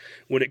research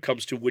when it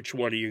comes to which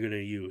one are you going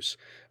to use.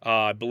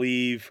 I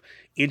believe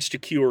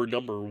Instacure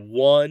number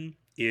 1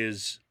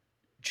 is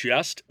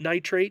just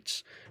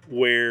nitrates,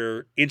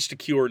 where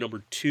Instacure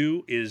number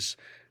 2 is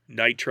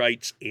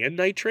nitrites and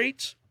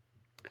nitrates.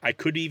 I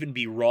could even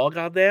be wrong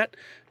on that.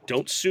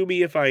 Don't sue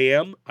me if I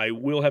am. I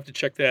will have to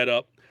check that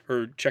out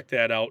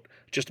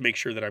just to make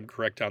sure that I'm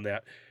correct on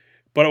that.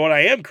 But what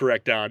I am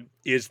correct on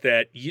is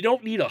that you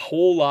don't need a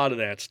whole lot of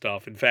that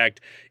stuff. In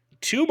fact,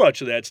 too much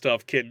of that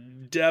stuff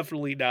can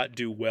definitely not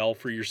do well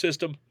for your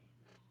system.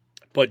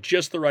 But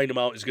just the right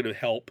amount is going to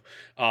help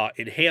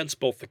enhance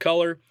both the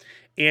color,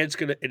 and it's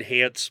going to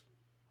enhance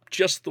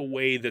just the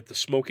way that the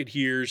smoke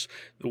adheres,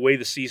 the way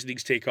the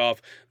seasonings take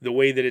off, the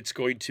way that it's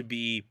going to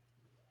be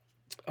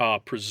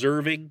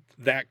preserving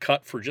that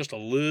cut for just a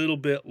little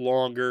bit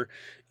longer.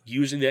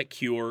 Using that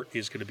cure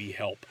is going to be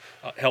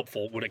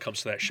helpful when it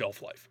comes to that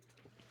shelf life.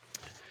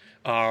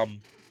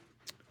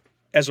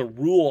 As a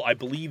rule, I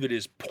believe it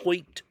is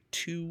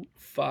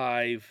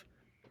 0.25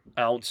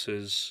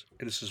 ounces,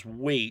 and this is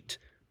weight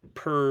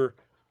per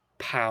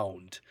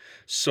pound.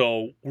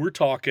 So we're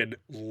talking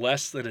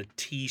less than a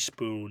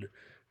teaspoon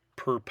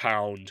per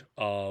pound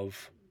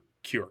of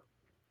cure,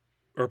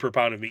 or per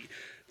pound of meat.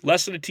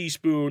 Less than a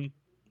teaspoon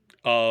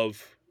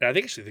of, I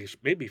think it's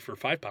maybe for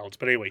 5 pounds,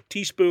 but anyway,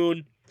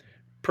 teaspoon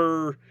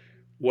per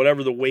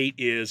whatever the weight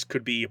is,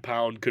 could be a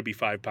pound, could be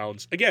 5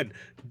 pounds. Again,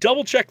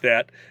 double check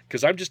that,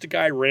 because I'm just a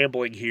guy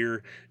rambling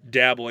here,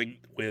 dabbling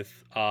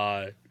with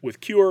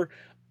cure.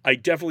 I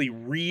definitely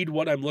read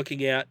what I'm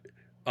looking at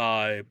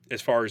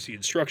as far as the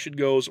instruction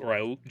goes, or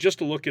I just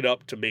to look it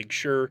up to make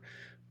sure.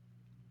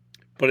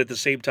 But at the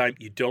same time,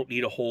 you don't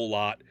need a whole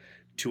lot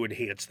to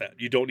enhance that.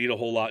 You don't need a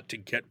whole lot to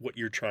get what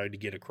you're trying to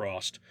get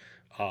across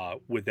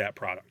with that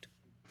product.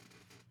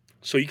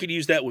 So you can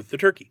use that with the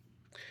turkey.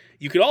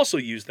 You could also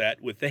use that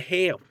with the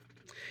ham.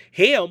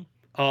 Ham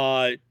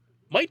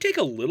might take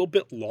a little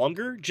bit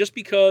longer, just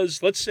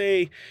because, let's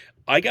say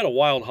I got a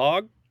wild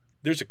hog.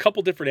 There's a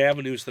couple different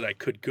avenues that I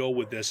could go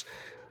with this.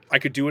 I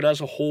could do it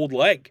as a whole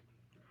leg.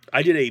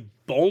 I did a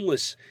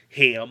boneless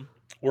ham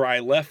where I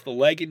left the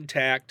leg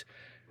intact,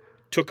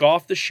 took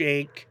off the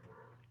shank,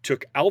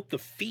 took out the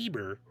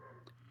femur,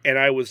 and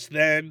I was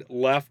then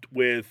left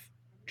with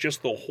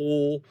just the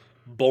whole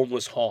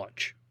boneless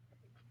haunch.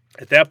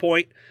 At that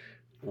point,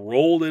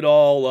 rolled it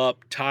all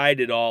up, tied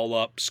it all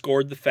up,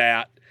 scored the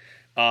fat.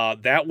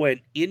 That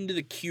went into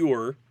the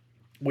cure,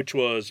 which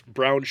was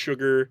brown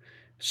sugar,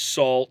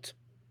 salt,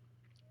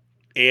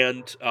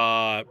 and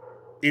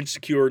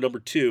Instacure number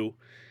 2.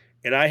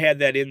 And I had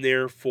that in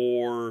there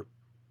for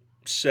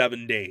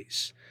 7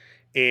 days.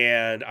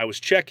 And I was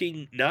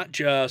checking not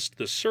just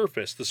the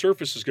surface. The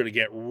surface is going to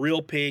get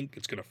real pink.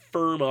 It's going to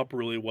firm up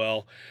really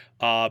well.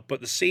 But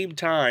at the same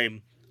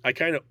time, I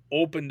kind of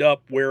opened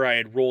up where I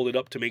had rolled it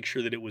up to make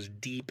sure that it was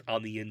deep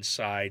on the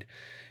inside.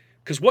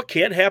 Because what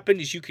can happen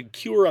is you can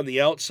cure on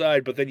the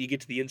outside, but then you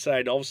get to the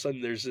inside, and all of a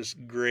sudden there's this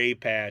gray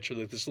patch, or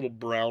this little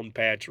brown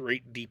patch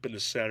right deep in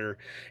the center.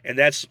 And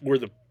that's where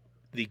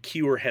the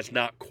cure has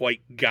not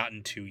quite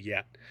gotten to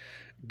yet.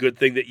 Good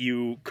thing that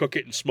you cook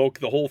it and smoke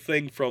the whole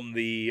thing from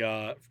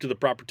the to the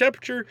proper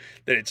temperature,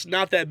 that it's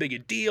not that big a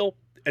deal.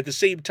 At the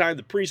same time,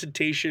 the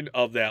presentation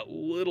of that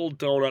little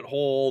donut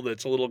hole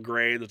that's a little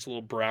gray, that's a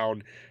little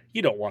brown,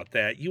 you don't want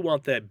that. You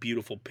want that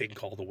beautiful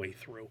pink all the way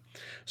through.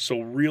 So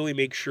really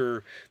make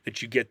sure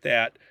that you get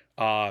that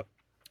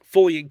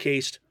fully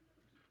encased.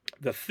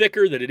 The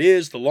thicker that it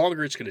is, the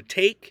longer it's going to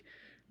take.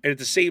 And at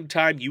the same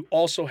time, you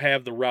also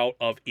have the route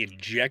of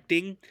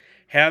injecting.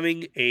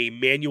 Having a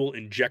manual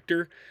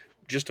injector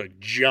just a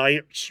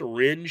giant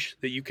syringe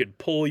that you can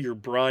pull your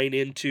brine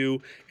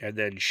into and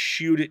then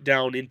shoot it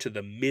down into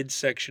the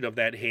midsection of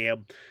that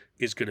ham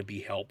is going to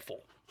be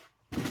helpful.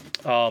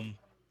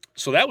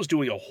 So that was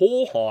doing a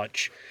whole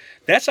haunch.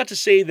 That's not to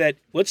say that,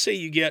 let's say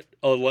you get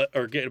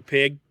a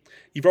pig,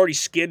 you've already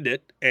skinned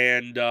it,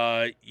 and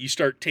you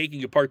start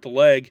taking apart the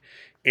leg,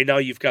 and now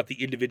you've got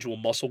the individual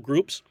muscle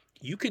groups.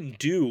 You can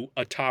do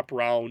a top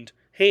round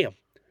ham.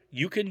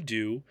 You can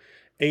do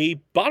a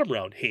bottom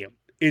round ham.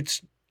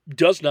 It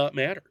does not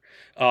matter.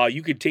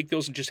 You can take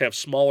those and just have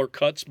smaller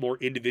cuts, more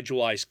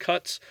individualized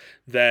cuts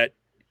that,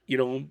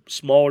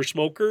 smaller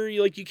smoker,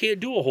 you can't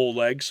do a whole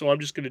leg, so I'm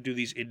just going to do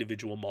these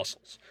individual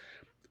muscles.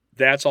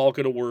 That's all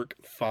going to work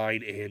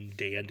fine and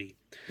dandy.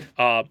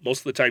 Most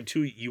of the time,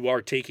 too, you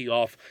are taking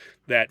off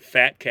that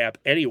fat cap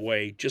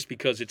anyway, just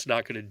because it's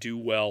not going to do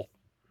well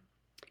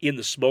in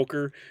the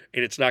smoker,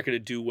 and it's not going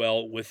to do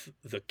well with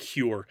the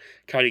cure.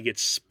 Kind of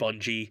gets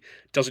spongy,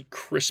 doesn't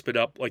crisp it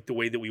up like the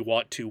way that we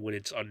want to when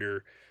it's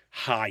under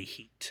high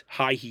heat.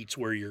 High heat's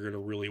where you're going to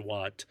really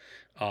want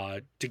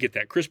to get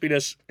that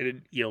crispiness,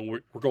 and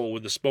we're going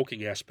with the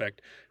smoking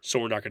aspect, so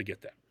we're not going to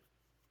get that.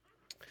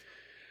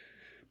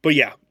 But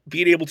yeah,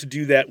 being able to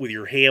do that with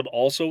your ham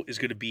also is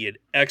going to be an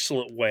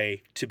excellent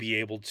way to be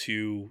able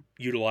to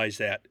utilize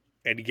that.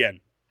 And again,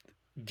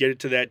 get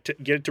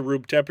it to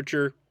room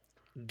temperature,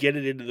 get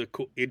it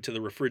into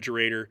the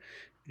refrigerator.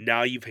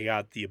 Now you've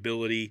got the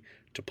ability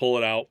to pull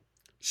it out,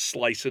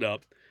 slice it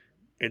up,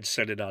 and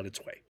send it on its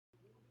way.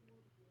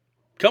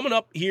 Coming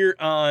up here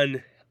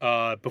on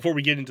before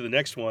we get into the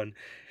next one,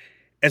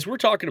 as we're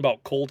talking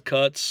about cold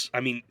cuts,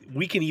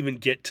 we can even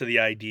get to the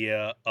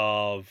idea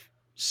of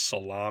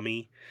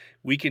salami.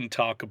 We can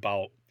talk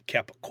about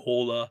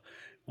capicola.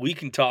 We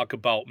can talk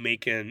about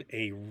making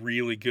a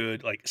really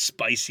good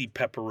spicy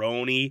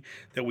pepperoni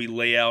that we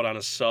lay out on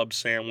a sub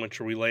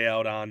sandwich, or we lay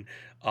out on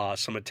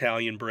some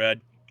Italian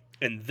bread.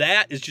 And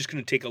that is just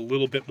going to take a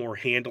little bit more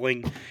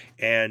handling,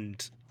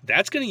 and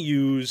that's going to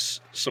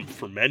use some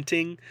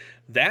fermenting.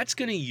 That's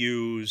going to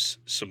use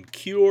some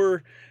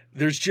cure.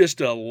 There's just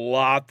a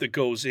lot that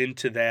goes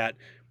into that.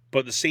 But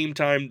at the same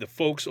time, the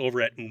folks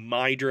over at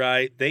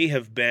UmaiDry, they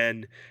have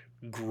been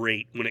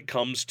great when it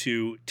comes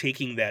to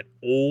taking that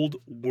old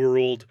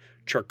world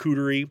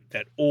charcuterie,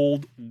 that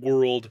old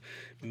world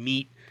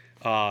meat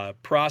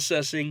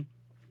processing,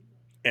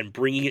 and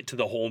bringing it to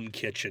the home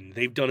kitchen.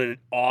 They've done an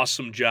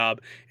awesome job.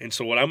 And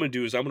so what I'm going to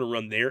do is I'm going to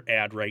run their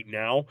ad right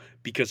now,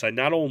 because I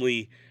not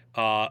only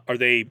are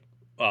they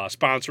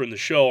sponsoring the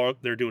show,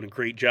 they're doing a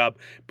great job,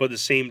 but at the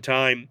same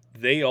time,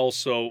 they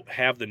also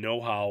have the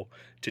know-how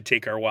to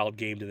take our wild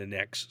game to the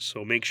next.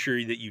 So make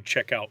sure that you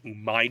check out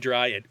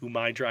UmaiDry at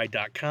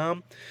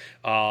umaidry.com.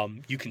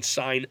 You can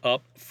sign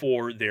up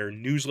for their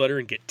newsletter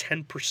and get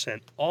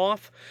 10%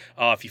 off.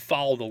 If you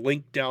follow the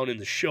link down in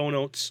the show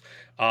notes,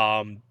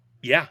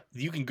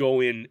 you can go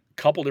in a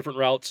couple different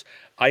routes.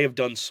 I have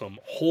done some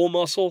whole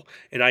muscle,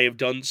 and I have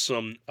done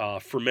some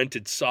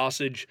fermented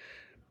sausage.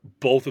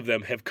 Both of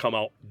them have come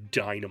out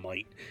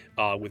dynamite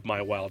with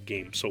my wild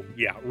game. So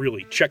yeah,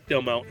 really check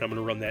them out. I'm going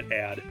to run that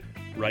ad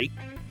right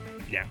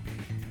now.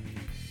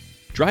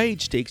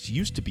 Dry-aged steaks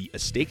used to be a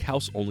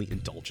steakhouse-only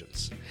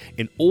indulgence,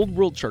 and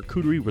old-world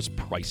charcuterie was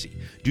pricey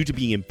due to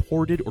being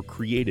imported or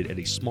created at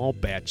a small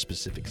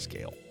batch-specific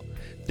scale.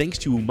 Thanks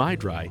to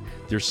UmaiDry,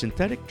 their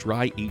synthetic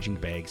dry aging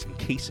bags and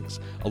casings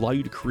allow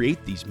you to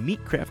create these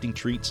meat-crafting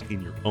treats in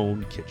your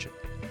own kitchen.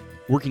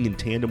 Working in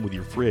tandem with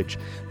your fridge,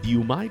 the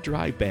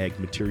UmaiDry bag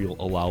material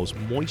allows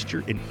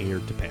moisture and air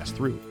to pass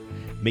through,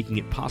 making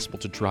it possible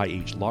to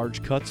dry-age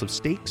large cuts of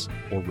steaks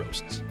or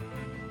roasts.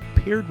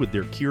 Paired with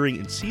their curing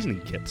and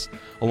seasoning kits,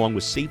 along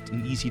with safe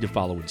and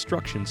easy-to-follow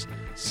instructions,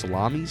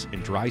 salamis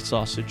and dry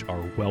sausage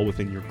are well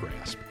within your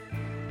grasp.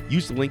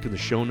 Use the link in the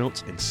show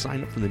notes and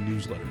sign up for the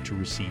newsletter to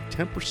receive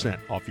 10%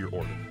 off your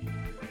order.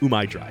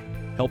 UmaiDry,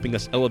 helping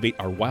us elevate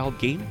our wild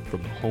game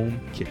from the home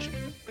kitchen.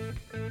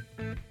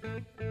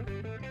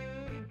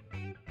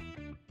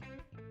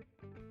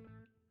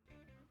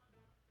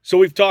 So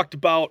we've talked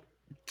about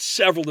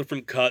several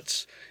different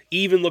cuts,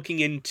 even looking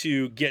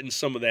into getting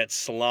some of that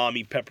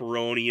salami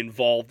pepperoni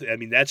involved.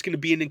 That's going to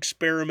be an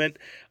experiment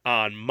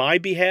on my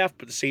behalf,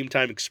 but at the same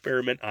time,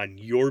 experiment on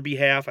your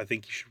behalf. I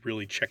think you should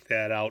really check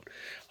that out.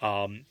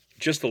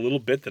 Just a little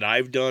bit that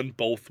I've done,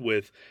 both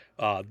with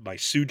my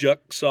sujuk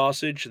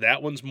sausage.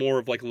 That one's more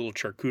of like a little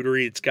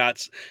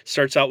charcuterie.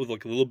 Starts out with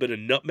like a little bit of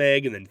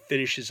nutmeg and then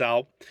finishes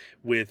out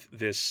with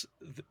this,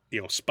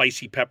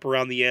 spicy pepper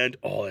on the end.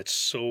 Oh, that's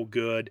so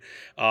good.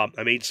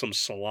 I made some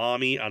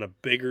salami on a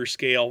bigger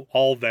scale,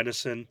 all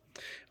venison.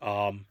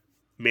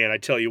 Man, I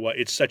tell you what,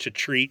 it's such a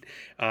treat.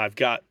 I've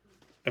got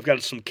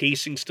some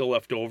casing still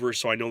left over,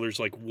 so I know there's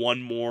like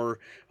one more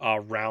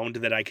round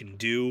that I can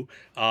do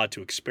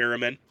to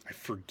experiment. I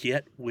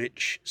forget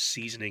which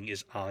seasoning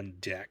is on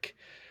deck.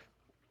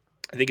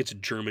 I think it's a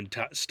German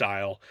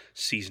style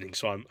seasoning,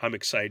 so I'm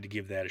excited to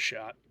give that a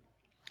shot.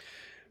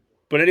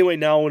 But anyway,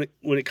 now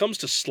when it comes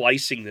to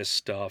slicing this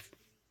stuff,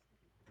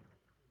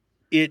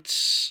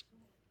 it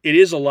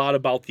is a lot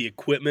about the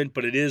equipment,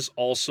 but it is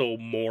also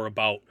more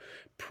about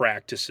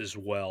practice as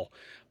well.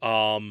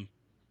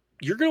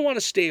 You're going to want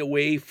to stay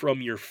away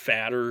from your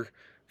fatter,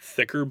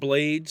 thicker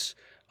blades.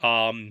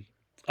 A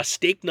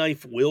steak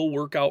knife will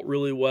work out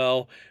really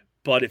well,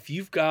 but if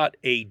you've got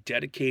a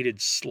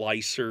dedicated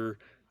slicer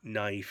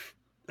knife,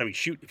 I mean,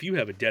 shoot, if you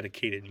have a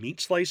dedicated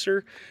meat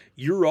slicer,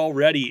 you're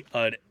already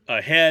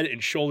a head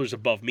and shoulders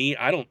above me.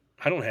 I don't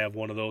have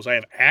one of those. I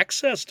have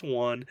access to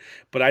one,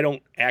 but I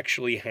don't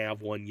actually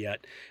have one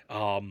yet.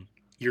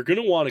 You're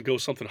going to want to go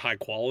something high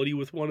quality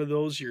with one of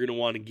those. You're going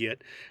to want to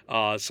get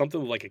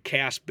something like a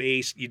cast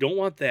base. You don't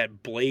want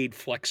that blade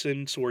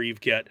flexing, so where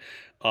you've got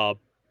a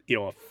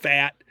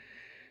fat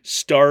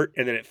start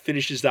and then it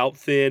finishes out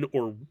thin,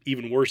 or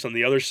even worse on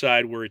the other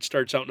side where it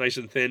starts out nice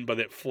and thin but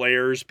it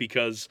flares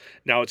because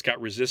now it's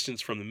got resistance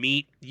from the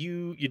meat.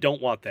 You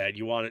don't want that.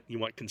 You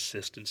want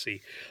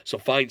consistency. So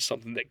find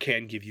something that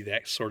can give you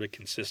that sort of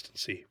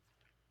consistency.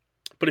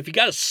 But if you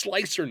got a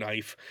slicer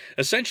knife,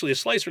 essentially a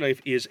slicer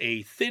knife is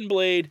a thin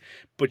blade,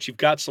 but you've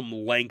got some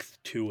length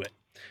to it.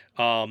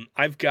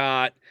 I've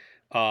got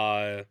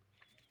I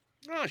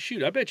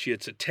bet you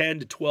it's a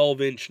 10 to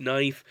 12 inch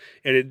knife,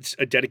 and it's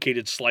a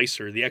dedicated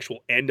slicer. The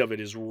actual end of it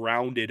is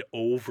rounded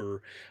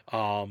over.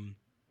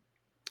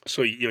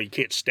 So you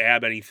can't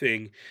stab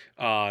anything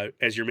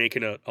as you're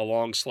making a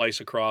long slice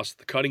across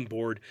the cutting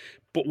board.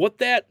 But what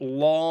that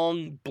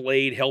long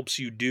blade helps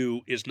you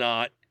do is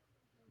not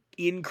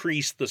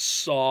increase the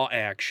saw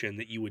action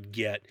that you would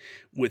get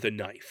with a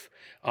knife.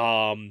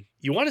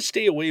 You want to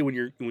stay away when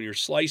you're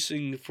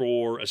slicing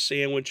for a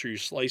sandwich or you're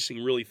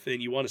slicing really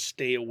thin. You want to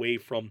stay away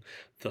from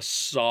the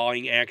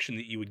sawing action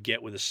that you would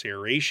get with a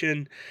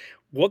serration.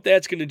 What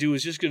that's going to do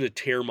is just going to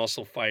tear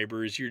muscle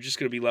fibers. You're just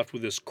going to be left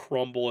with this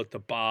crumble at the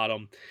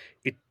bottom.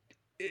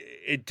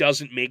 It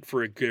doesn't make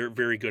for a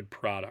very good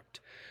product.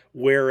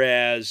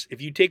 Whereas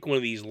if you take one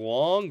of these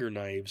longer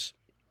knives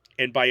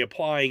and by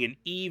applying an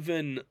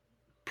even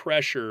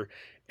pressure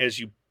as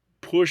you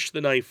push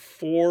the knife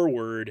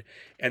forward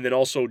and then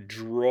also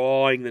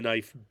drawing the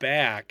knife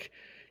back,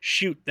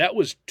 shoot, that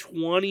was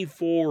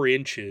 24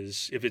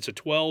 inches. If it's a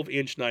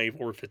 12-inch knife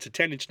or if it's a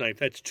 10-inch knife,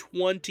 that's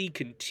 20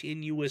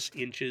 continuous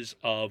inches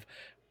of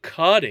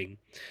cutting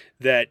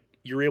that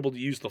you're able to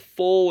use the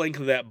full length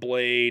of that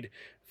blade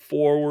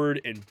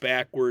forward and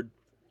backward.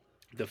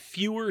 The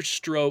fewer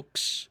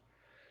strokes,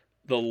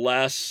 the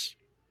less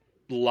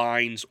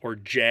lines or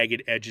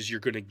jagged edges you're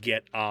going to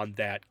get on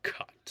that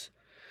cut.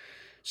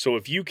 So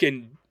if you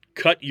can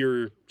cut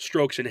your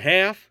strokes in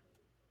half,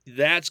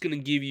 that's going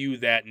to give you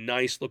that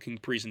nice looking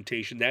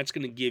presentation. That's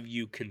going to give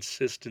you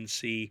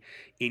consistency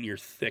in your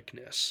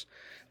thickness.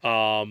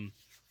 1/8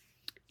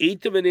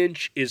 of an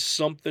inch is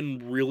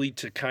something really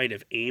to kind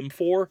of aim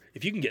for.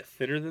 If you can get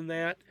thinner than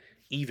that,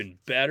 even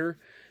better.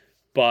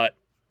 But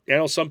I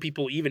know some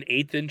people, even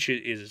 1/8 inch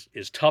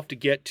is tough to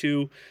get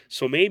to.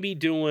 So maybe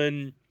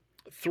doing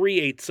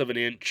 3/8 of an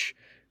inch,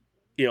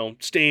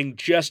 staying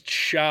just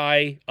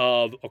shy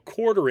of a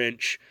 1/4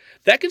 inch,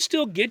 that can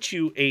still get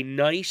you a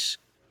nice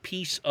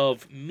piece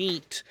of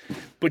meat,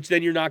 but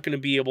then you're not going to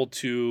be able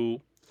to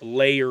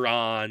layer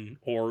on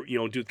or,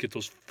 get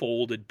those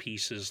folded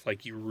pieces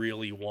like you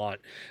really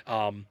want.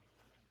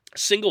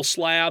 Single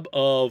slab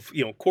of,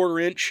 1/4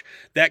 inch,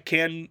 that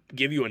can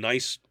give you a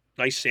nice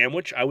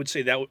sandwich. I would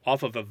say that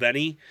off of a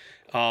Veni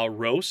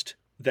roast.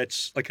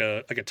 That's like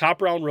a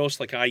top round roast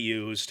like I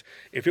used.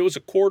 If it was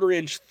a 1/4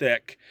 inch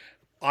thick,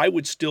 I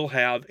would still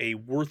have a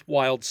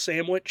worthwhile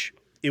sandwich.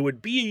 It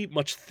would be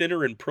much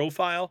thinner in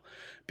profile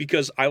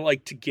because I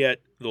like to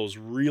get those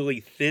really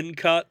thin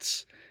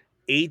cuts,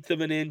 1/8 of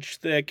an inch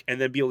thick,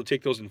 and then be able to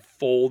take those and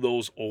fold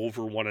those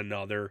over one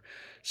another.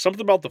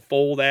 Something about the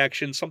fold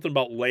action, something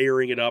about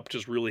layering it up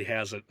just really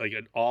has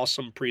an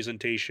awesome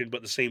presentation, but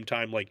at the same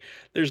time,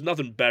 there's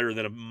nothing better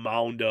than a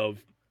mound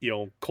of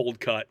cold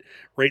cut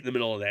right in the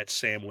middle of that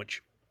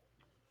sandwich.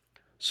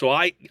 So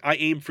I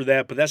aim for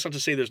that, but that's not to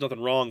say there's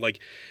nothing wrong.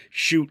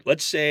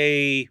 Let's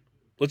say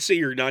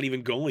you're not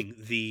even going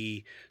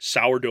the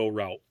sourdough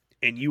route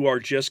and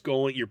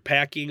you're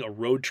packing a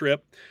road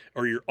trip,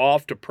 or you're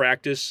off to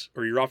practice,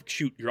 or you're off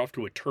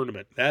to a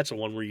tournament. That's the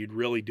one where you'd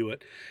really do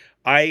it.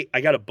 I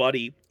got a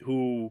buddy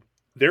who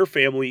their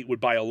family would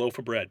buy a loaf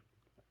of bread,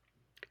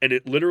 and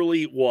it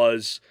literally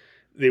was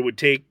they would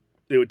take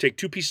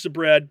 2 pieces of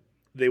bread.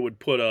 They would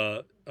put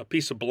a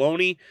piece of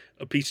bologna,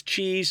 a piece of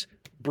cheese,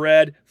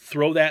 bread,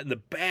 throw that in the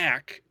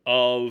back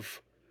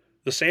of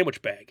the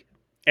sandwich bag.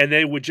 And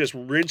they would just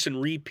rinse and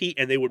repeat,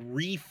 and they would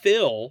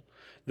refill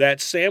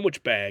that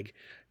sandwich bag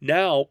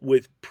now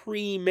with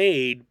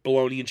pre-made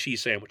bologna and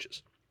cheese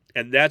sandwiches.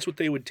 And that's what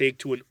they would take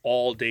to an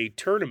all-day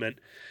tournament.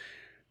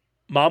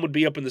 Mom would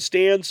be up in the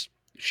stands.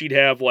 She'd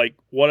have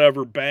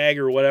whatever bag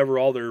or whatever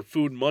all their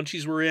food and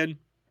munchies were in.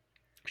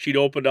 She'd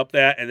open up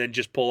that and then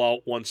just pull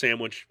out 1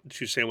 sandwich,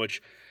 2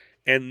 sandwich.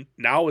 And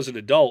now as an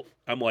adult,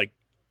 I'm like,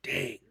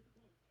 dang,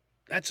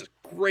 that's a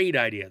great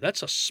idea.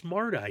 That's a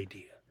smart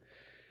idea.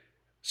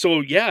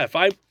 So yeah, if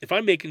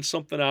I'm making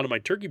something out of my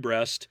turkey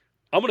breast,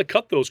 I'm going to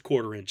cut those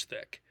 1/4 inch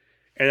thick.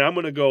 And I'm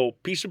going to go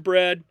piece of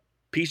bread,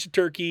 piece of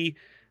turkey,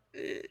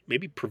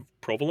 maybe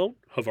provolone,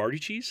 Havarti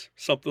cheese,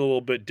 something a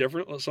little bit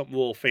different, something a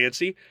little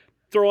fancy.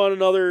 Throw on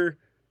another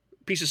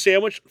piece of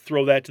sandwich,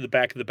 throw that to the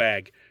back of the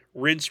bag.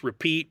 Rinse,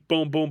 repeat,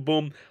 boom, boom,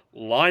 boom.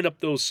 Line up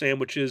those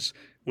sandwiches.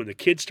 When the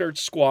kid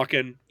starts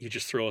squawking, you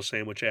just throw a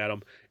sandwich at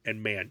them,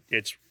 and man,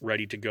 it's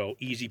ready to go.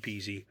 Easy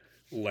peasy,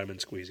 lemon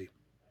squeezy.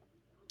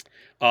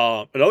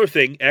 Another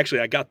thing, actually,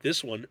 I got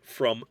this one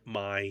from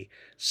my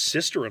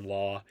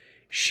sister-in-law.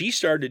 She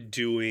started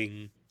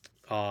doing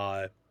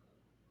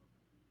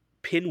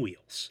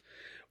pinwheels,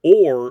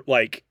 or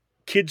like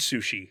kid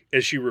sushi,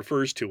 as she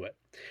refers to it.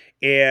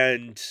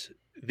 And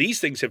these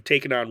things have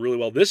taken on really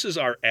well. This is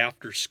our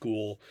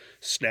after-school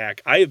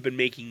snack. I have been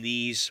making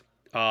these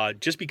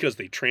just because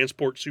they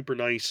transport super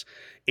nice,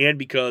 and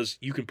because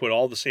you can put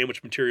all the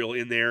sandwich material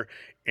in there,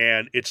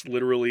 and it's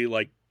literally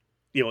like,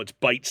 it's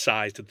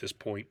bite-sized at this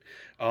point.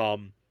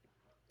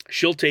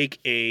 She'll take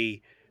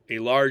a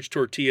large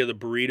tortilla, the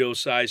burrito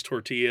size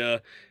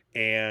tortilla,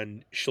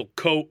 and she'll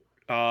coat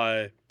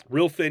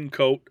real thin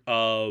coat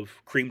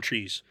of cream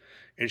cheese,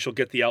 and she'll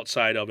get the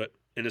outside of it.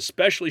 And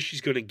especially she's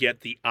going to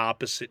get the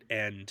opposite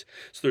end.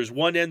 So there's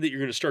one end that you're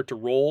going to start to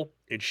roll,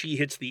 and she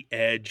hits the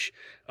edge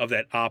of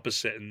that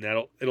opposite, and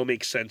it'll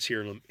make sense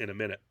here in a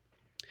minute.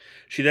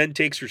 She then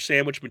takes her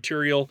sandwich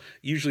material.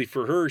 Usually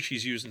for her,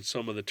 she's using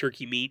some of the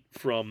turkey meat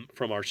from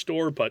our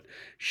store, but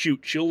shoot,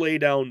 she'll lay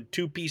down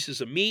 2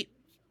 pieces of meat.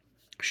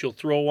 She'll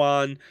throw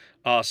on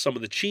some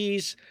of the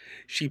cheese.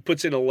 She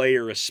puts in a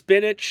layer of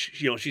spinach.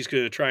 She's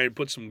going to try and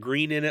put some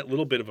green in it, a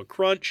little bit of a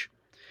crunch.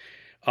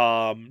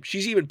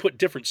 She's even put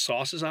different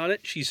sauces on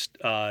it. She's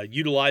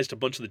utilized a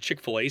bunch of the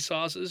Chick-fil-A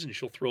sauces, and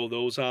she'll throw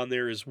those on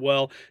there as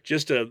well.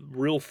 Just a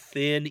real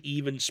thin,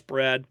 even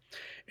spread.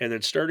 And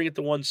then starting at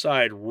the one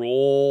side,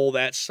 roll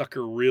that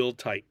sucker real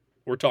tight.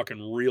 We're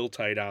talking real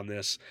tight on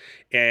this.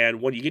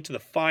 And when you get to the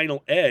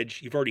final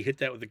edge, you've already hit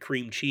that with the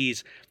cream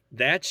cheese.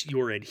 That's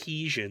your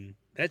adhesion.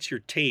 That's your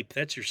tape.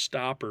 That's your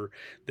stopper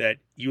that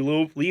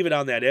you leave it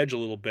on that edge a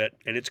little bit,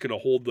 and it's going to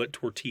hold the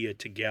tortilla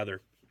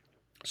together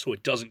so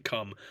it doesn't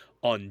come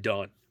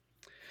undone.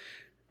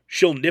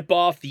 She'll nip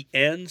off the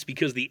ends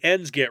because the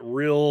ends get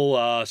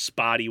real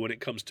spotty when it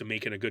comes to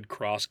making a good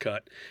cross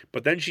cut.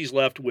 But then she's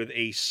left with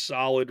a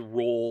solid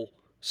roll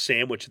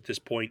sandwich at this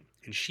point,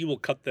 and she will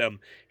cut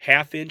them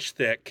 1/2 inch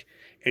thick,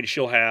 and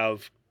she'll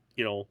have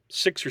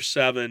 6 or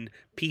 7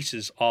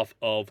 pieces off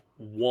of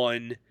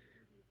one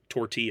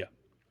tortilla.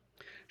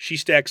 She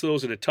stacks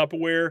those in a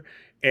Tupperware,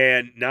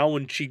 and now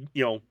when she,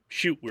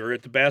 we're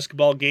at the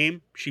basketball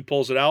game, she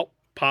pulls it out,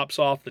 pops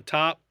off the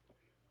top,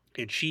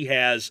 and she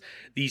has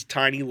these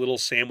tiny little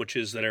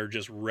sandwiches that are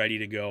just ready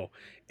to go.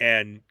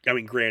 And I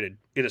mean, granted,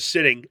 in a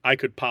sitting, I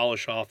could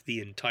polish off the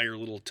entire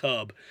little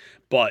tub,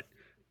 but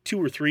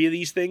 2 or 3 of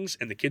these things,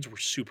 and the kids were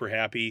super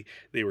happy.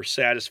 They were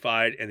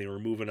satisfied, and they were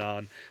moving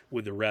on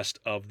with the rest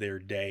of their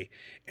day.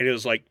 And it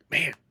was like,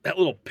 man, that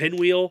little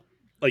pinwheel,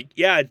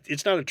 yeah,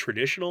 it's not a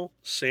traditional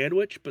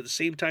sandwich, but at the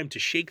same time, to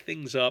shake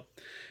things up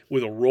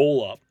with a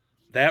roll up,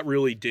 that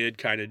really did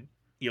kind of,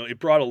 it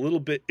brought a little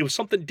bit, it was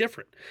something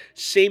different.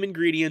 Same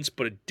ingredients,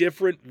 but a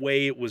different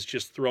way it was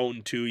just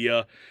thrown to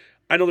you.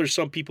 I know there's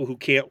some people who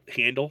can't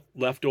handle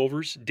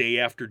leftovers day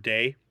after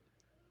day.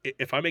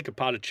 If I make a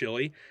pot of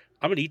chili,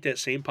 I'm going to eat that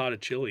same pot of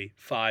chili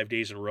 5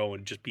 days in a row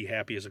and just be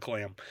happy as a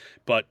clam.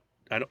 But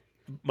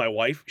my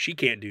wife, she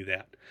can't do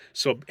that.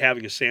 So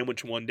having a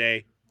sandwich one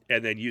day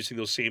and then using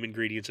those same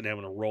ingredients and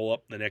having a roll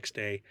up the next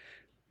day,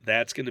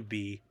 that's going to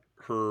be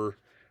her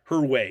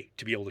way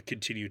to be able to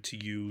continue to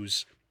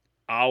use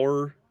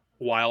our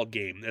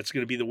Wildgame. That's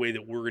going to be the way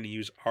that we're going to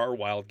use our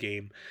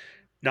Wildgame,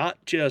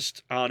 not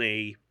just on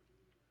a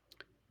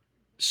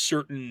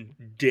certain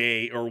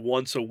day or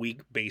once a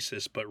week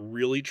basis, but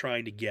really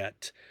trying to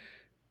get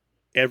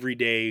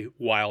everyday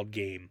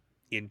Wildgame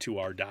into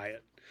our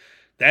diet.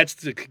 That's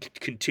the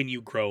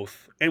continued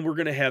growth, and we're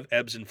going to have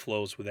ebbs and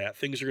flows with that.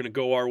 Things are going to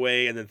go our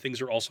way, and then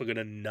things are also going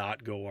to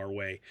not go our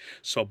way.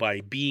 So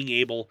by being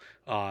able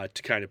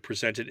to kind of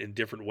present it in a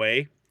different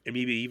way, and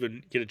maybe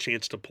even get a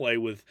chance to play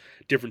with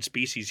different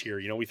species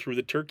here. We threw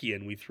the turkey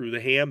in, we threw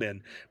the ham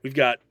in. We've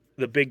got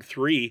the big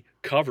 3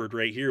 covered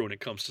right here when it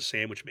comes to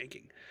sandwich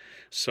making.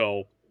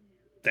 So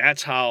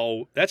that's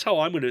how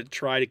I'm going to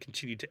try to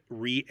continue to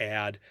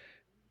re-add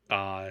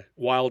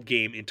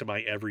Wildgame into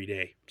my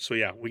everyday. So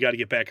yeah, we got to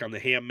get back on the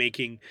ham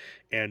making,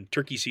 and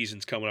turkey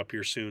season's coming up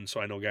here soon. So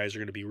I know guys are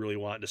going to be really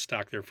wanting to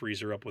stock their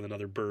freezer up with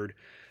another bird.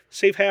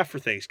 Save half for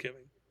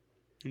Thanksgiving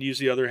and use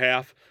the other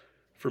half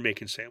for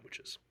making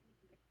sandwiches.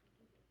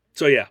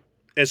 So yeah,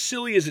 as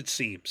silly as it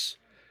seems,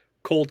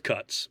 cold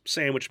cuts,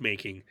 sandwich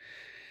making,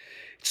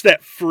 it's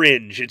that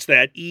fringe. It's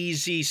that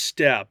easy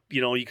step.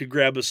 You could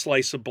grab a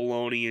slice of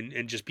bologna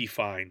and just be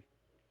fine.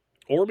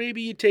 Or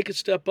maybe you take a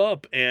step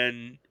up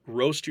and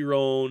roast your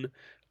own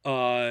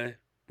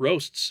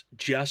roasts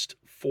just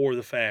for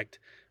the fact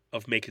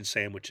of making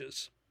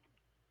sandwiches.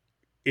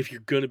 If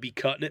you're going to be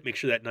cutting it, make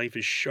sure that knife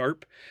is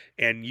sharp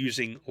and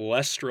using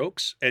less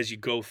strokes as you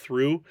go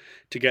through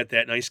to get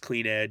that nice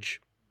clean edge.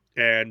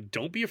 And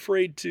don't be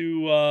afraid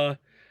to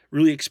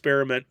really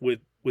experiment with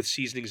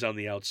seasonings on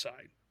the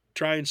outside.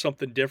 trying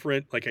something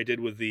different, like I did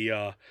with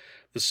the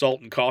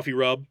salt and coffee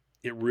rub,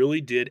 it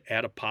really did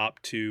add a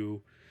pop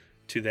to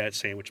that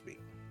sandwich meat.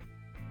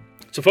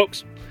 So,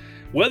 folks,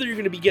 whether you're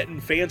going to be getting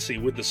fancy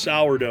with the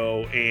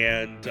sourdough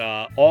and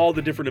all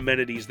the different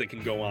amenities that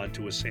can go on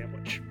to a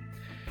sandwich,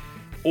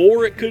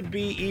 or it could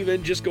be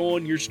even just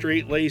going your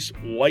straight lace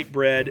white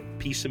bread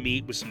piece of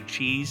meat with some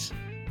cheese,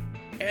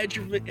 add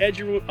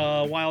your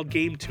wild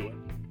game to it.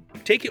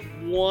 Take it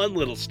one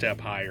little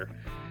step higher.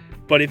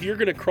 But if you're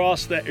going to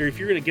cross that, or if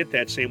you're going to get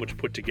that sandwich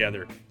put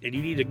together and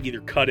you need to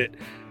either cut it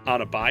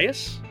on a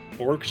bias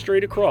or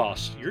straight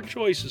across, your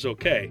choice is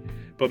okay.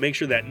 But make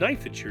sure that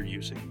knife that you're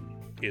using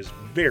is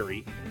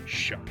very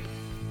sharp.